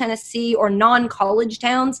rural Tennessee or non-college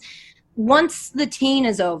towns, once the teen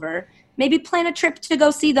is over, maybe plan a trip to go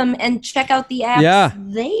see them and check out the apps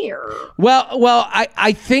there. Well,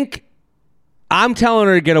 I think I'm telling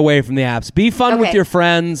her to get away from the apps. Be fun with your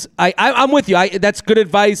friends. I'm with you. That's good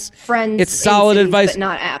advice. Friends, it's solid advice, but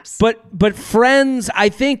not apps. But friends, I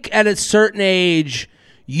think at a certain age,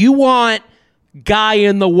 you want guy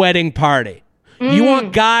in the wedding party. You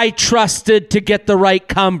want guy trusted to get the right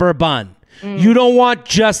cummerbund. You don't want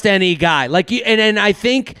just any guy. And I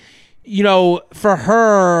think, for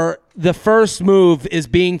her, the first move is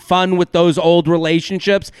being fun with those old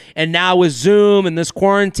relationships. And now with Zoom and this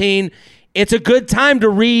quarantine, it's a good time to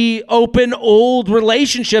reopen old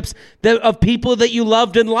relationships of people that you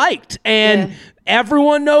loved and liked. And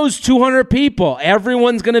everyone knows 200 people.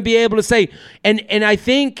 Everyone's going to be able to say, and I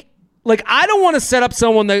think, I don't want to set up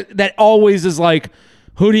someone that always is like,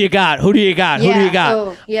 who do you got? Who do you got? Who do you got?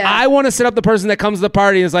 Oh, yeah. I want to set up the person that comes to the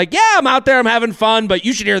party and is like, I'm out there, I'm having fun, but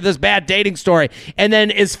you should hear this bad dating story. And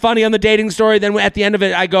then is funny on the dating story. Then at the end of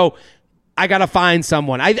it, I go, I got to find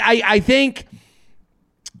someone. I think,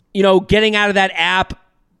 getting out of that app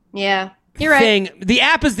you're thing. Right. The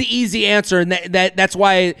app is the easy answer, and that's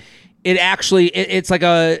why it actually it's like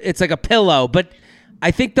a pillow. But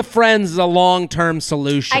I think the friends is a long-term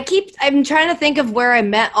solution. I'm trying to think of where I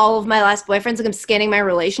met all of my last boyfriends. Like I'm scanning my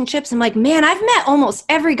relationships. I'm like, man, I've met almost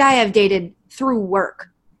every guy I've dated through work.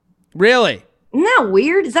 Really? Isn't that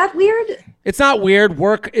weird? Is that weird? It's not weird.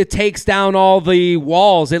 Work, it takes down all the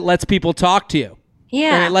walls. It lets people talk to you.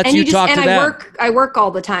 Yeah, and it lets you talk to them. I work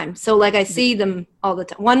all the time, so I see them all the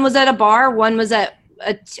time. One was at a bar, one was at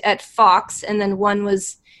Fox, and then one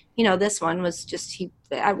was, this one was just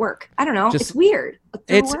at work. I don't know. It's weird.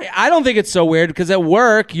 I don't think it's so weird because at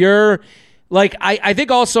work you're I think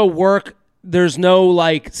also work there's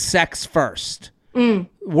no sex first.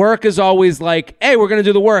 Work is always hey, we're gonna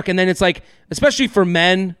do the work, and then it's especially for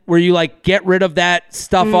men where you get rid of that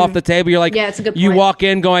stuff off the table. You're it's a good point. You walk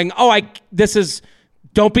in going,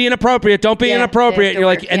 don't be inappropriate. Don't be inappropriate. And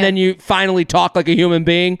you're and then you finally talk like a human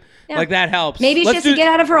being. Yeah. That helps. Maybe she has to get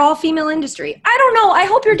out of her all-female industry. I don't know. I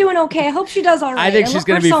hope you're doing okay. I hope she does all right. I think she's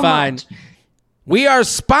going to be fine. We are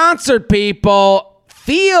sponsored, people.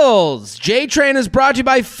 Feels. J-Train is brought to you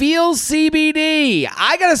by Feels CBD.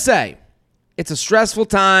 I got to say, it's a stressful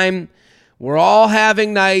time. We're all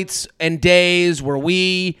having nights and days where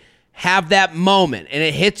we have that moment, and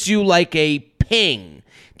it hits you like a ping.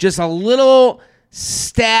 Just a little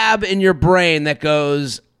stab in your brain that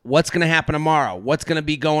goes, what's going to happen tomorrow? What's going to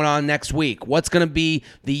be going on next week? What's going to be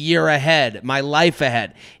the year ahead, my life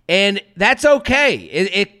ahead? And that's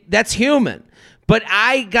okay. That's human. But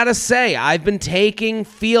I got to say, I've been taking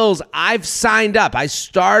Feels. I've signed up. I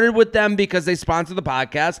started with them because they sponsor the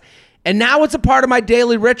podcast. And now it's a part of my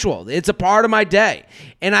daily ritual. It's a part of my day.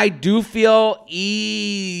 And I do feel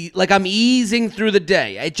like I'm easing through the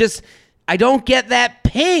day. I don't get that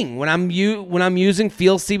ping when I'm using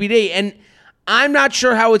Feels CBD. And I'm not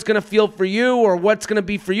sure how it's going to feel for you or what's going to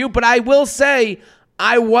be for you, but I will say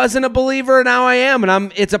I wasn't a believer and now I am.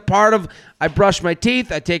 And it's a part of, I brush my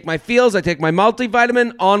teeth, I take my Feels, I take my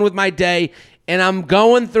multivitamin, on with my day, and I'm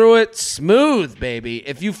going through it smooth, baby.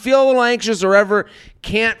 If you feel a little anxious or ever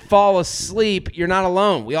can't fall asleep, you're not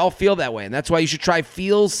alone. We all feel that way, and that's why you should try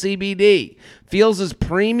Feels CBD. Feels is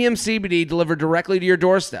premium CBD delivered directly to your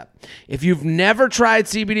doorstep. If you've never tried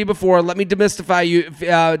CBD before, let me demystify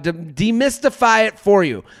it for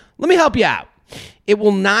you. Let me help you out. It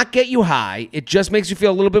will not get you high. It just makes you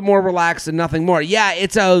feel a little bit more relaxed and nothing more. Yeah,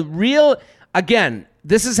 it's a real, again,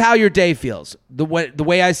 this is how your day feels. The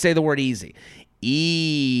way I say the word easy.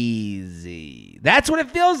 Easy. That's what it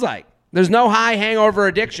feels like. There's no high hangover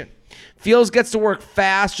addiction. Feels gets to work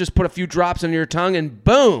fast. Just put a few drops under your tongue and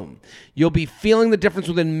boom, you'll be feeling the difference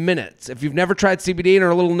within minutes. If you've never tried CBD and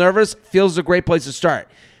are a little nervous, Feels is a great place to start.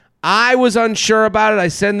 I was unsure about it. I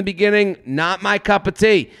said in the beginning, not my cup of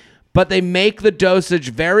tea, but they make the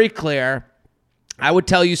dosage very clear. I would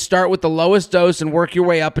tell you start with the lowest dose and work your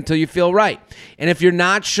way up until you feel right. And if you're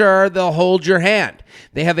not sure, they'll hold your hand.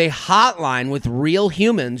 They have a hotline with real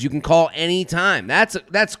humans you can call anytime.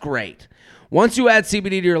 That's great. Once you add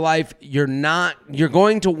CBD to your life, you're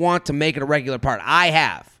going to want to make it a regular part. I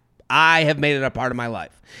have made it a part of my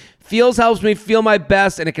life. Feels helps me feel my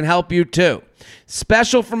best, and it can help you too.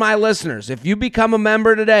 Special for my listeners, if you become a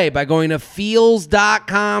member today by going to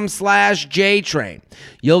feels.com/JTrain,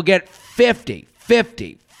 you'll get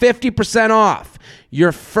 50% off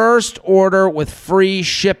your first order with free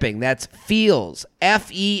shipping. That's Feels,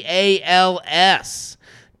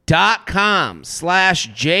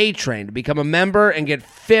 FEALS.com/JTrain to become a member and get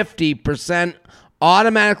 50%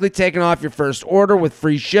 automatically taken off your first order with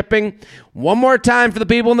free shipping. One more time for the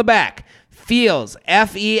people in the back. Feels,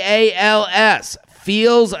 FEALS,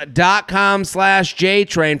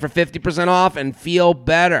 feels.com/JTrain for 50% off and feel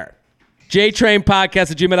better.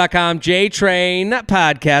 JTrainPodcast@gmail.com,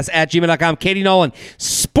 JTrainPodcast@gmail.com. Katie Nolan,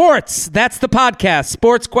 sports, that's the podcast.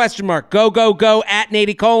 Sports ? Go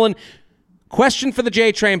 @Nady : Question for the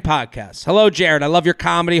J-Train podcast. Hello, Jared. I love your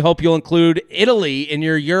comedy. Hope you'll include Italy in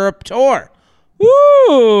your Europe tour.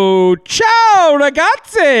 Woo! Ciao,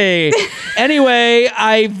 ragazzi! Anyway,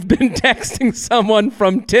 I've been texting someone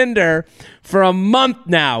from Tinder for a month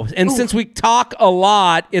now. And since we talk a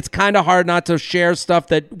lot, it's kind of hard not to share stuff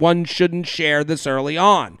that one shouldn't share this early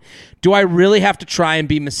on. Do I really have to try and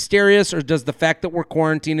be mysterious, or does the fact that we're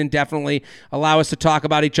quarantined indefinitely allow us to talk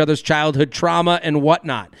about each other's childhood trauma and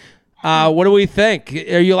whatnot? What do we think?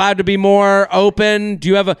 Are you allowed to be more open?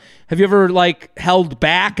 Have you ever held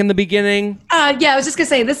back in the beginning? Yeah, I was just gonna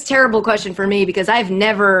say this is a terrible question for me because I've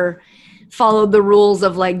never followed the rules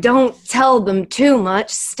of don't tell them too much,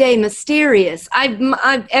 stay mysterious.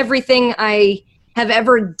 Everything I have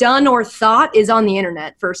ever done or thought is on the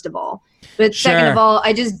internet, first of all. But second of all,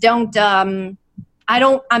 I just don't. I'm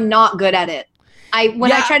not good at it.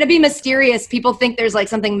 When I try to be mysterious, people think there's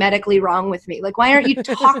something medically wrong with me. Why aren't you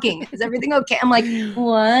talking? Is everything okay? I'm like,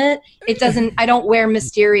 what? I don't wear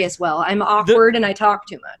mysterious well. I'm awkward and I talk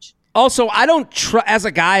too much. Also, I don't as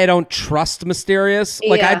a guy, I don't trust mysterious.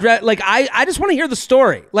 I just want to hear the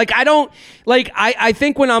story. I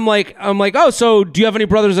think when I'm like, oh, so do you have any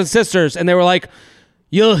brothers and sisters? And they were like,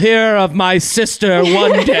 you'll hear of my sister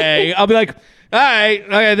one day. I'll be like, all right,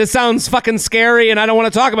 okay, this sounds fucking scary and I don't want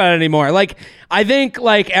to talk about it anymore. I think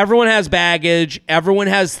everyone has baggage, everyone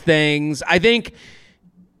has things. I think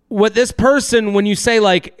what this person, when you say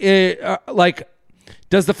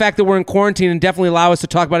does the fact that we're in quarantine and definitely allow us to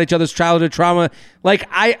talk about each other's childhood trauma,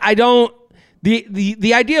 I don't,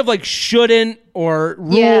 the idea of shouldn't or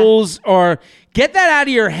rules or get that out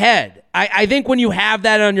of your head. I think when you have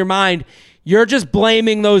that on your mind, you're just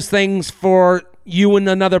blaming those things for you and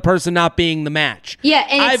another person not being the match. Yeah,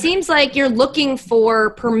 and it seems like you're looking for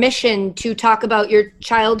permission to talk about your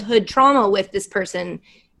childhood trauma with this person.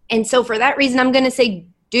 And so for that reason, I'm going to say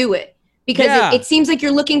do it. Because it seems like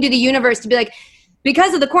you're looking to the universe to be like,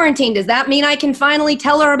 because of the quarantine, does that mean I can finally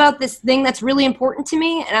tell her about this thing that's really important to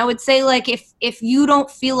me? And I would say if you don't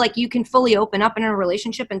feel like you can fully open up in a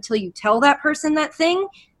relationship until you tell that person that thing,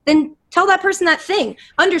 then tell that person that thing.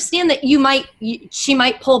 Understand that she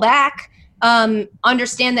might pull back.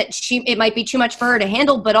 Understand that it might be too much for her to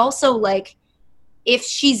handle, but also if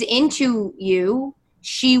she's into you,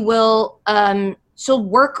 she will she'll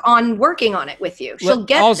working on it with you. She'll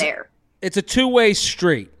get there. It's a two-way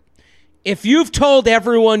street. If you've told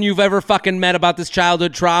everyone you've ever fucking met about this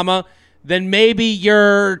childhood trauma, then maybe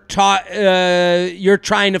you're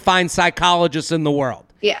trying to find psychologists in the world.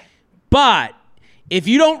 Yeah. But if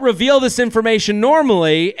you don't reveal this information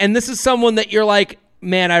normally, and this is someone that you're like,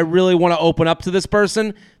 man, I really want to open up to this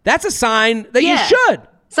person, that's a sign that you should.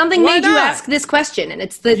 Something made you ask this question, and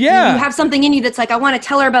it's you have something in you that's I want to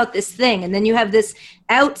tell her about this thing, and then you have this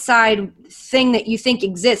outside thing that you think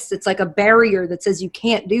exists. It's a barrier that says you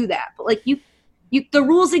can't do that. But the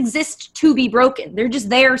rules exist to be broken. They're just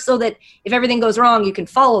there so that if everything goes wrong, you can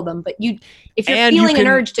follow them. But if you're feeling an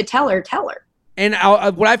urge to tell her, tell her. And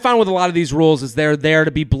what I found with a lot of these rules is they're there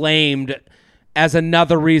to be blamed as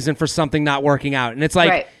another reason for something not working out. And it's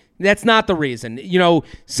that's not the reason.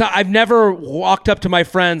 So I've never walked up to my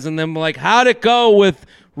friends and then how'd it go with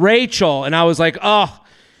Rachel? And I was like, oh,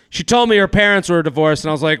 she told me her parents were divorced. And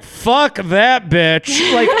I was like, fuck that bitch.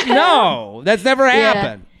 No, that's never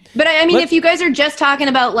happened. But I mean, if you guys are just talking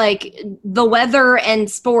about like the weather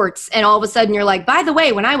and sports and all of a sudden you're like, by the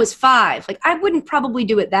way, when I was 5, like I wouldn't probably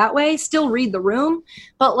do it that way, still read the room.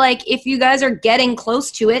 But like if you guys are getting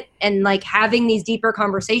close to it and like having these deeper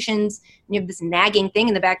conversations and you have this nagging thing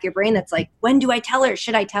in the back of your brain that's like, when do I tell her?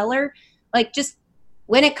 Should I tell her? Like just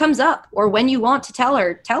when it comes up or when you want to tell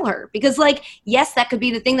her. Because like, yes, that could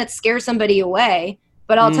be the thing that scares somebody away.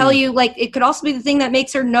 But I'll tell you, like, it could also be the thing that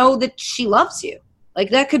makes her know that she loves you. Like,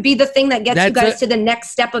 that could be the thing that gets you guys to the next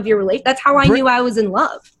step of your relationship. That's how I knew I was in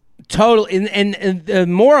love. Totally. And the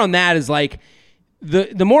more on that is, like,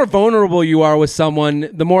 the more vulnerable you are with someone,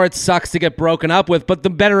 the more it sucks to get broken up with, but the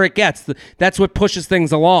better it gets. That's what pushes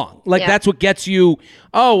things along. Like, that's what gets you,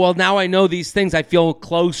 oh, well, now I know these things. I feel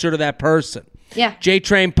closer to that person. Yeah.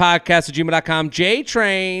 JTrainPodcast@gmail.com.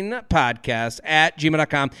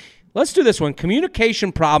 JTrainPodcast@gmail.com. Let's do this one.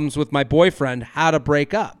 Communication problems with my boyfriend. How to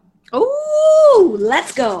break up. Ooh,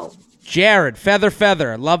 let's go. Jared,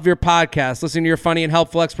 Feather, love your podcast. Listening to your funny and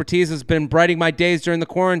helpful expertise has been brightening my days during the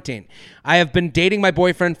quarantine. I have been dating my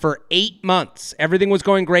boyfriend for 8 months. Everything was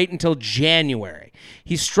going great until January.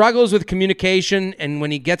 He struggles with communication, and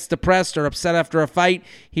when he gets depressed or upset after a fight,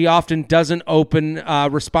 he often doesn't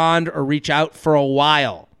respond, or reach out for a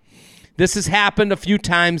while. This has happened a few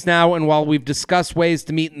times now, and while we've discussed ways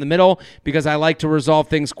to meet in the middle because I like to resolve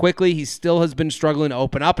things quickly, he still has been struggling to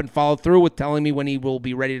open up and follow through with telling me when he will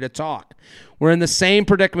be ready to talk. We're in the same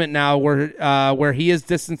predicament now where he is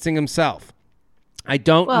distancing himself. I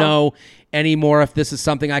don't know anymore if this is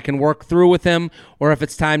something I can work through with him or if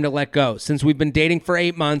it's time to let go. Since we've been dating for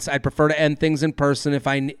 8 months, I'd prefer to end things in person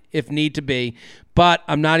if need to be, but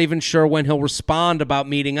I'm not even sure when he'll respond about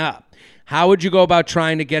meeting up. How would you go about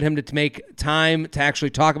trying to get him to make time to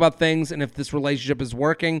actually talk about things, and if this relationship is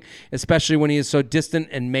working, especially when he is so distant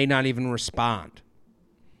and may not even respond?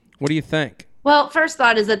 What do you think? Well, first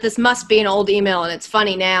thought is that this must be an old email, and it's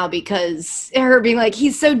funny now because her being like,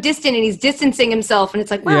 he's so distant and he's distancing himself, and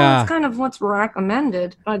it's like, well, that's kind of what's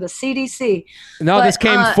recommended by the CDC. No, this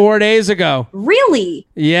came 4 days ago. Really?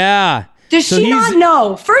 Yeah. Does she not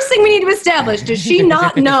know? First thing we need to establish, does she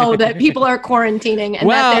not know that people are quarantining and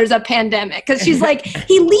that there's a pandemic? Because she's like,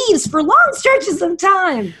 he leaves for long stretches of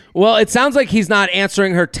time. Well, it sounds like he's not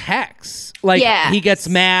answering her texts. Like, he gets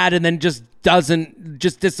mad and then just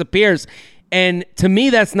disappears. And to me,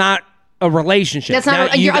 that's not a relationship. That's not. I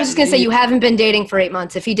was just going to say, you haven't been dating for 8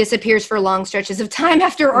 months. If he disappears for long stretches of time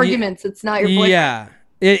after arguments, it's not your boyfriend. Yeah.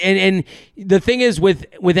 And the thing is, with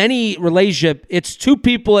any relationship, it's two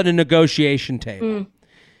people at a negotiation table.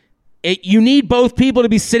 You need both people to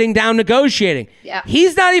be sitting down negotiating. Yeah.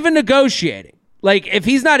 He's not even negotiating. Like, if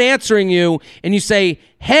he's not answering you and you say,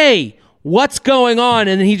 hey, what's going on?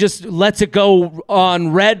 And then he just lets it go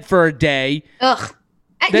on red for a day. Ugh.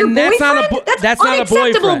 Then that's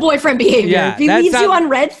unacceptable boyfriend behavior. Yeah, if he leaves you on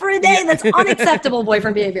red for a day, that's unacceptable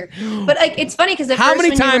boyfriend behavior. But it's funny because how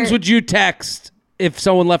many times would you text if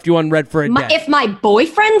someone left you on red for a day? If my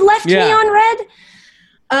boyfriend left me on red?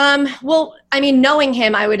 Well, I mean, knowing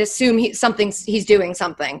him, I would assume he's doing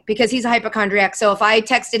something because he's a hypochondriac. So if I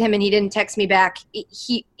texted him and he didn't text me back,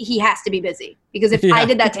 he has to be busy. Because if I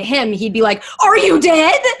did that to him, he'd be like, are you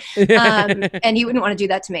dead? And he wouldn't want to do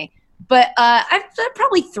that to me. But I've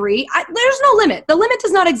probably 3. There's no limit. The limit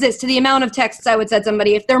does not exist to the amount of texts I would send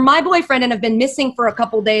somebody if they're my boyfriend and have been missing for a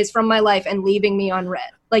couple days from my life and leaving me on red.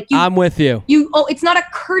 Like I'm with you. It's not a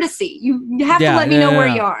courtesy. You have to let me know where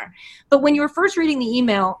you are. But when you were first reading the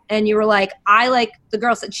email and you were like, the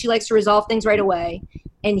girl said she likes to resolve things right away,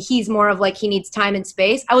 and he's more of like he needs time and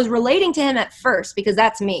space. I was relating to him at first because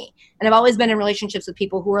that's me. And I've always been in relationships with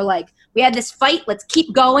people who are like, we had this fight, let's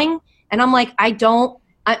keep going. And I'm like,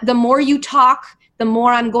 the more you talk, the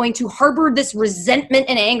more I'm going to harbor this resentment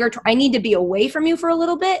and anger. I need to be away from you for a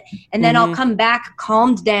little bit, and then I'll come back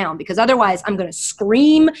calmed down, because otherwise I'm going to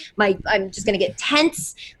scream. I'm just going to get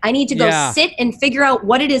tense. I need to go sit and figure out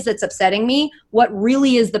what it is that's upsetting me, what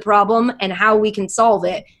really is the problem, and how we can solve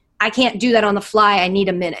it. I can't do that on the fly. I need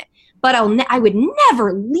a minute. But I would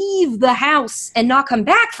never leave the house and not come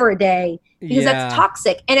back for a day, because that's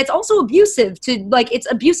toxic. And it's also abusive it's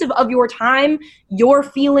abusive of your time, your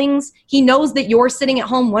feelings. He knows that you're sitting at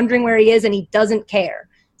home wondering where he is, and he doesn't care.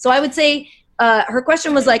 So I would say her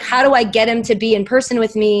question was like, how do I get him to be in person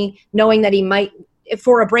with me, knowing that he might,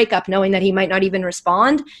 for a breakup, knowing that he might not even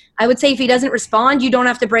respond? I would say if he doesn't respond, you don't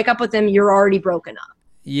have to break up with him. You're already broken up.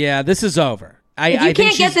 Yeah, this is over. If you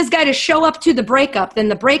can't get this guy to show up to the breakup, then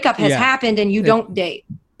the breakup has happened and you don't date.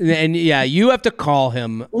 And you have to call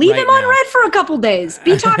him. Leave him on red for a couple days.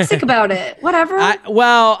 Be toxic about it. Whatever.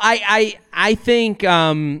 I think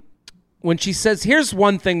when she says, here's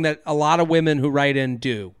one thing that a lot of women who write in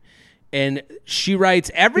do. And she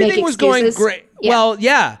writes, everything Make was going excuses. great. Yeah. Well,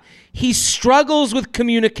 yeah. He struggles with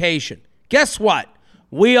communication. Guess what?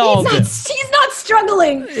 We all do. He's not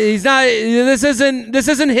struggling. He's not. This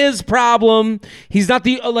isn't his problem. He's not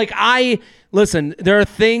the listen. There are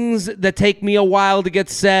things that take me a while to get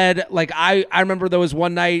said. Like I remember there was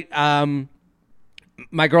one night.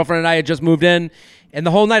 My girlfriend and I had just moved in, and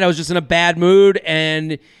the whole night I was just in a bad mood,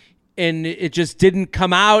 and it just didn't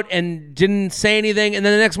come out and didn't say anything. And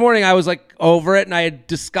then the next morning I was like over it, and I had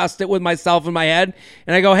discussed it with myself in my head.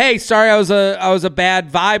 And I go, "Hey, sorry, I was a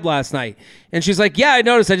bad vibe last night." And she's like, "Yeah, I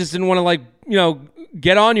noticed. I just didn't want to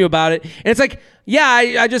get on you about it." And it's like, yeah,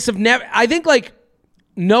 I just have never. I think like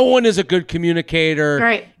no one is a good communicator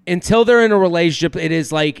Right. until they're in a relationship. It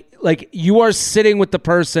is like you are sitting with the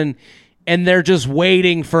person, and they're just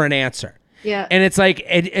waiting for an answer. Yeah. And it's like,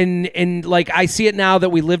 and like, I see it now that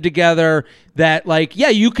we live together, that like, yeah,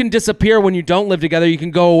 you can disappear when you don't live together. You can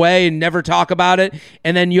go away and never talk about it.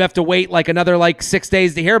 And then you have to wait like another 6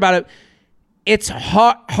 days to hear about it. It's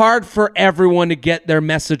hard for everyone to get their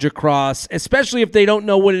message across, especially if they don't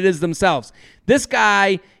know what it is themselves. This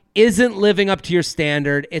guy isn't living up to your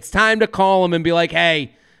standard. It's time to call him and be like,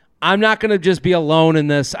 hey, I'm not going to just be alone in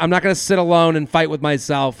this. I'm not going to sit alone and fight with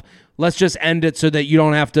myself. Let's just end it so that you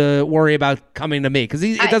don't have to worry about coming to me. Because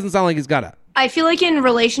it doesn't sound like he's got to. I feel like in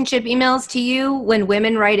relationship emails to you, when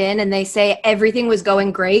women write in and they say everything was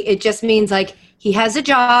going great, it just means like he has a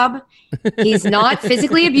job, he's not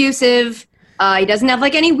physically abusive, he doesn't have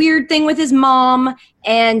like any weird thing with his mom,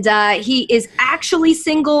 and he is actually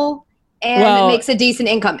single and makes a decent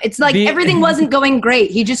income. It's like everything wasn't going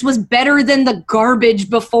great. He just was better than the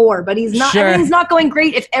garbage before, but he's not. Sure. Everything's not going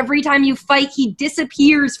great if every time you fight, he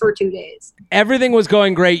disappears for 2 days. Everything was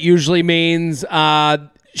going great usually means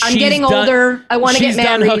I'm getting older. I want to get married. She's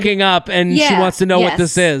done hooking up, and she wants to know what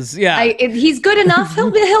this is. Yeah, if he's good enough,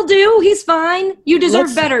 he'll do. He's fine. You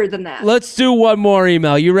deserve better than that. Let's do one more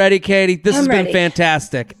email. You ready, Katie? This has been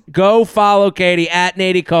fantastic. Go follow Katie at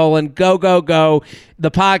Nady Colon. Go. The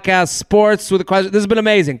podcast Sports with a Question. This has been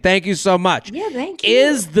amazing. Thank you so much. Yeah, thank you.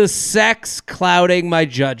 Is the sex clouding my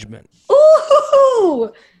judgment?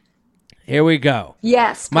 Ooh. Here we go.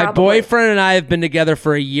 Yes, probably. My boyfriend and I have been together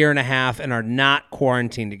for 1.5 years and are not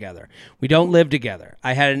quarantined together. We don't live together.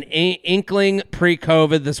 I had an inkling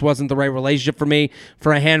pre-COVID this wasn't the right relationship for me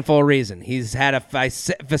for a handful of reasons. He's had a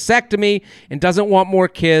vasectomy and doesn't want more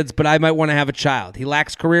kids, but I might want to have a child. He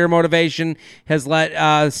lacks career motivation, has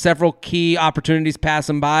let several key opportunities pass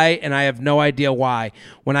him by, and I have no idea why.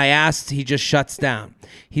 When I asked, he just shuts down.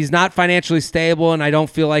 He's not financially stable, and I don't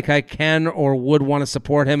feel like I can or would want to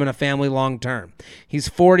support him in a family long term. He's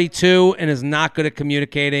 42 and is not good at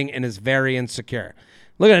communicating and is very insecure.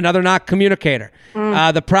 Look at another not communicator.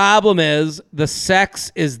 The problem is the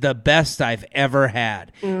sex is the best I've ever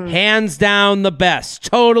had. Hands down the best.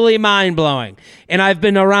 Totally mind-blowing. And I've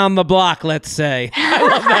been around the block, let's say. I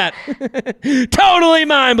love that. Totally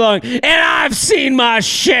mind-blowing. And I've seen my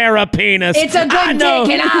share of penis. It's a good dick,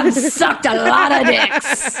 and I've sucked a lot of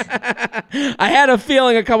dicks. I had a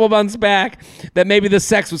feeling a couple months back that maybe the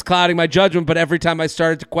sex was clouding my judgment, but every time I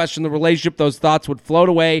started to question the relationship, those thoughts would float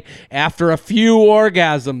away after a few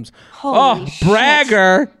orgasms. Holy shit.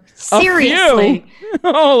 Bragger. Seriously.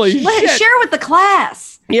 Holy shit. Share with the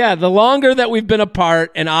class. Yeah, the longer that we've been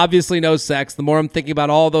apart and obviously no sex, the more I'm thinking about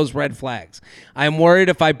all those red flags. I'm worried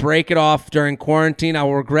if I break it off during quarantine, I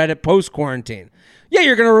will regret it post-quarantine. Yeah,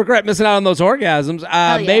 you're going to regret missing out on those orgasms.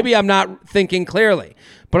 Maybe I'm not thinking clearly.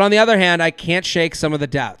 But on the other hand, I can't shake some of the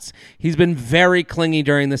doubts. He's been very clingy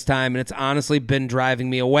during this time, and it's honestly been driving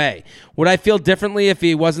me away. Would I feel differently if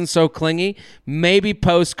he wasn't so clingy? Maybe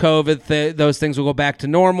post-COVID, those things will go back to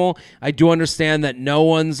normal. I do understand that no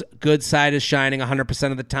one's good side is shining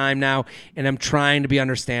 100% of the time now, and I'm trying to be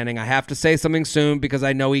understanding. I have to say something soon because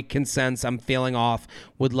I know he can sense I'm feeling off.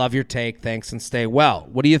 Would love your take. Thanks, and stay well.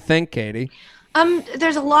 What do you think, Katie?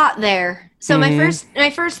 There's a lot there. So my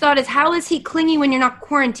first thought is, how is he clingy when you're not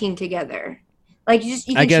quarantined together? Like you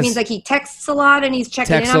think she means like he texts a lot and he's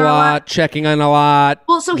checking in on her a lot, checking in a lot.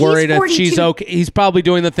 Well, so worried he's 42. If she's okay. He's probably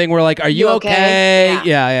doing the thing where like, are you okay?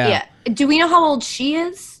 Yeah. Do we know how old she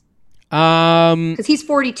is? Because he's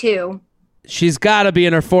 42. She's got to be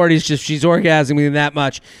in her 40s. Just she's orgasming that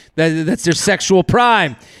much. That's their sexual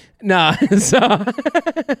prime. No, so I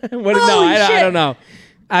don't know.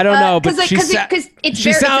 I don't know, but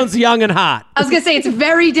she sounds young and hot. I was going to say, it's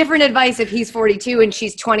very different advice if he's 42 and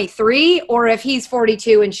she's 23, or if he's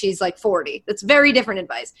 42 and she's like 40. That's very different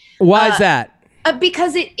advice. Why is that?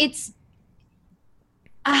 Because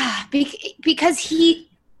because he...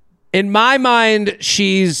 In my mind,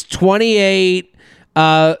 she's 28.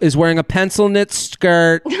 is wearing a pencil knit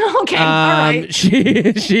skirt. Okay, all right.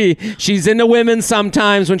 She's into women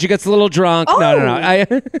sometimes when she gets a little drunk. Oh. No.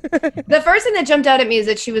 The first thing that jumped out at me is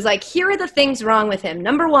that she was like, here are the things wrong with him.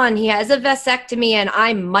 Number one, he has a vasectomy and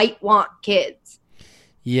I might want kids.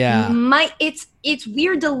 Yeah. It's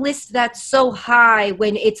weird to list that so high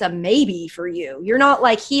when it's a maybe for you. You're not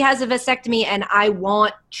like, he has a vasectomy and I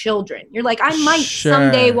want children. You're like, I might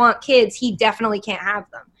someday want kids. He definitely can't have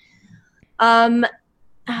them.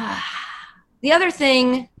 The other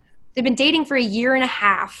thing, they've been dating for 1.5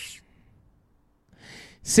 years.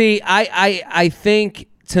 See, I think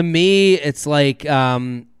to me, it's like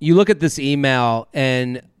you look at this email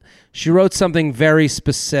and she wrote something very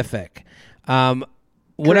specific.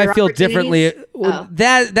 Would I feel differently?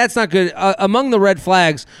 That's not good. Among the red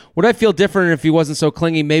flags, would I feel different if he wasn't so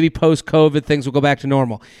clingy? Maybe post-COVID, things will go back to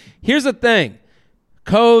normal. Here's the thing.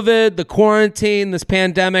 COVID, the quarantine, this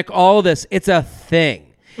pandemic, all of this, it's a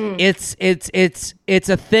thing. It's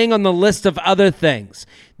a thing on the list of other things.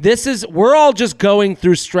 We're all just going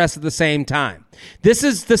through stress at the same time. This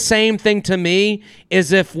is the same thing to me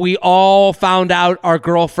as if we all found out our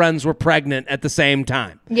girlfriends were pregnant at the same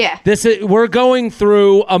time. Yeah. We're going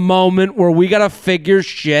through a moment where we got to figure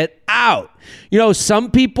shit out. You know, some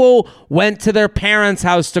people went to their parents'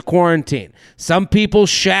 house to quarantine. Some people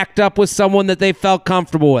shacked up with someone that they felt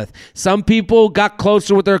comfortable with. Some people got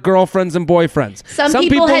closer with their girlfriends and boyfriends. Some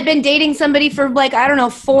people had been dating somebody for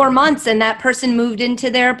 4 months and that person moved into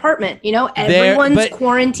their apartment. You know, everyone's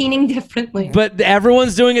quarantining differently. But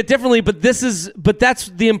everyone's doing it differently. But that's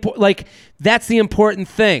the important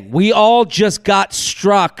thing. We all just got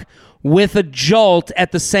struck with a jolt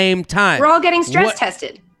at the same time. We're all getting stress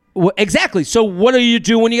tested. Exactly. So what do you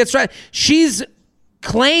do when you get stressed? She's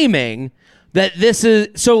claiming that this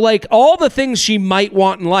is all the things she might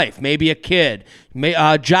want in life, maybe a kid,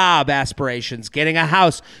 job aspirations, getting a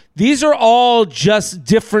house. These are all just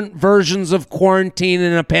different versions of quarantine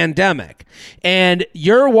in a pandemic. And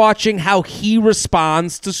you're watching how he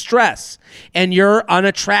responds to stress and you're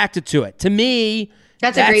unattracted to it. To me,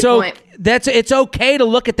 that's a great point. It's okay to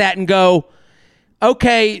look at that and go,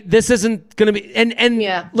 okay, this isn't going to be, and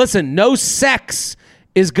listen, no sex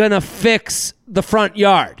is going to fix the front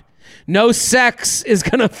yard. No sex is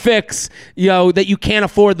going to fix, that you can't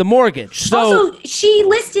afford the mortgage. So, also, she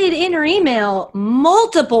listed in her email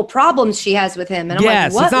multiple problems she has with him. And I'm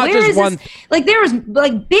like, what? It's not just one. There was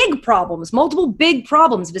big problems, multiple big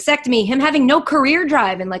problems. Vasectomy, him having no career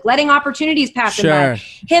drive and letting opportunities pass him by.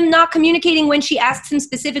 Him not communicating when she asks him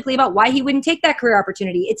specifically about why he wouldn't take that career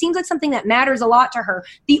opportunity. It seems like something that matters a lot to her.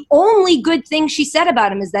 The only good thing she said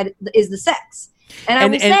about him is the sex. And I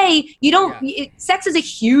would say sex is a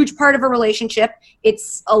huge part of a relationship.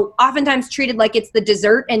 It's oftentimes treated like it's the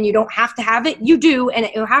dessert and you don't have to have it. You do, and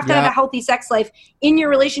you have to have a healthy sex life in your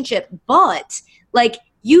relationship. But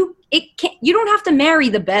you don't have to marry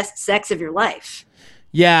the best sex of your life.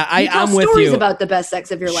 Yeah, I'm with you. Tell stories about the best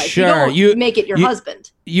sex of your life. Sure. You don't make it your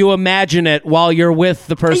husband. You imagine it while you're with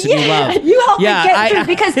the person you love. You help me get through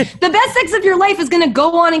because the best sex of your life is going to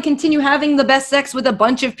go on and continue having the best sex with a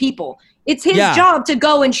bunch of people. It's his job to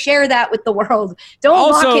go and share that with the world.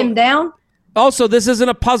 Don't lock him down. Also, this isn't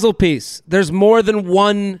a puzzle piece. There's more than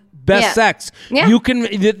one best sex. Yeah. You can,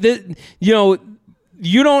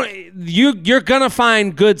 you're gonna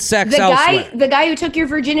find good sex elsewhere. The guy who took your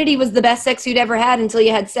virginity was the best sex you'd ever had until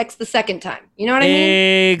you had sex the second time. You know what I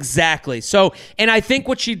mean? Exactly. So, and I think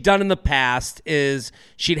what she'd done in the past is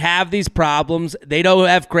she'd have these problems. They don't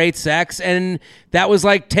have great sex, and that was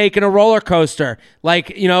like taking a roller coaster.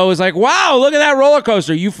 It was like, wow, look at that roller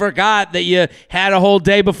coaster. You forgot that you had a whole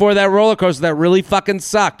day before that roller coaster that really fucking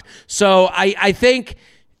sucked. So I think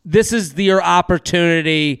this is your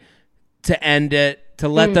opportunity to end it. To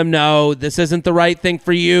let them know this isn't the right thing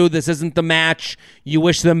for you. This isn't the match. You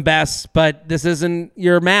wish them best, but this isn't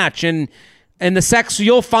your match. And the sex,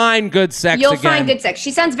 you'll find good sex again. You'll find good sex.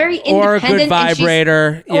 She sounds very independent. Or a good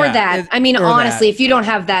vibrator. Honestly, if you don't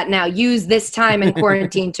have that now, use this time in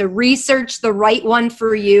quarantine to research the right one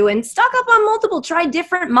for you and stock up on multiple. Try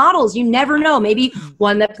different models. You never know. Maybe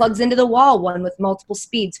one that plugs into the wall, one with multiple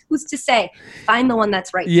speeds. Who's to say? Find the one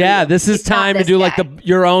that's right for you. This is time to do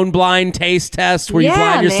your own blind taste test where you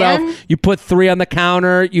blind yourself. Man. You put 3 on the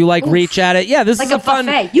counter. You reach at it. Yeah, this is a fun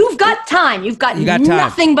buffet. You've got time. You've got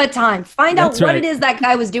nothing but time. Find out what it is that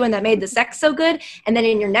guy was doing that made the sex so good, and then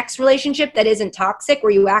in your next relationship that isn't toxic,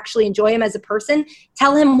 where you actually enjoy him as a person,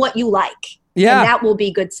 tell him what you like. Yeah, and that will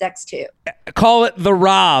be good sex too. Call it the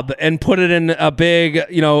Rob and put it in a big,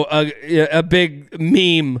 a big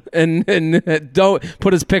meme, and don't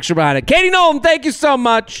put his picture behind it. Katie Nolan, thank you so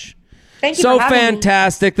much. Thank you so for having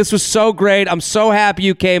fantastic. This was so great. I'm so happy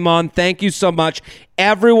you came on. Thank you so much.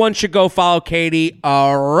 Everyone should go follow Katie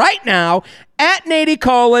right now at Nady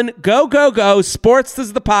Colon. Go, go, go. Sports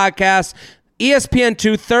is the podcast.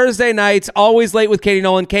 ESPN2 Thursday nights, always late with Katie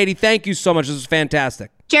Nolan. Katie, thank you so much. This was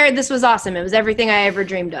fantastic. Jared, this was awesome. It was everything I ever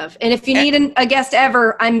dreamed of. And if you need a guest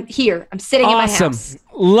ever, I'm here. I'm sitting in my house.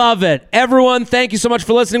 Love it. Everyone, thank you so much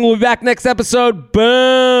for listening. We'll be back next episode.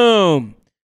 Boom.